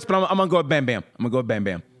 Good choice, but I'm going to go with Bam Bam.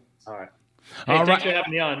 All right. Hey, thanks for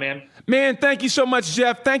having me on, man. Man, thank you so much,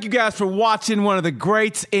 Jeff. Thank you guys for watching one of the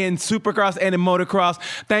greats in Supercross and in motocross.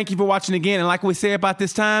 Thank you for watching again. And like we say about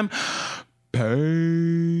this time,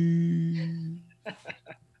 peace.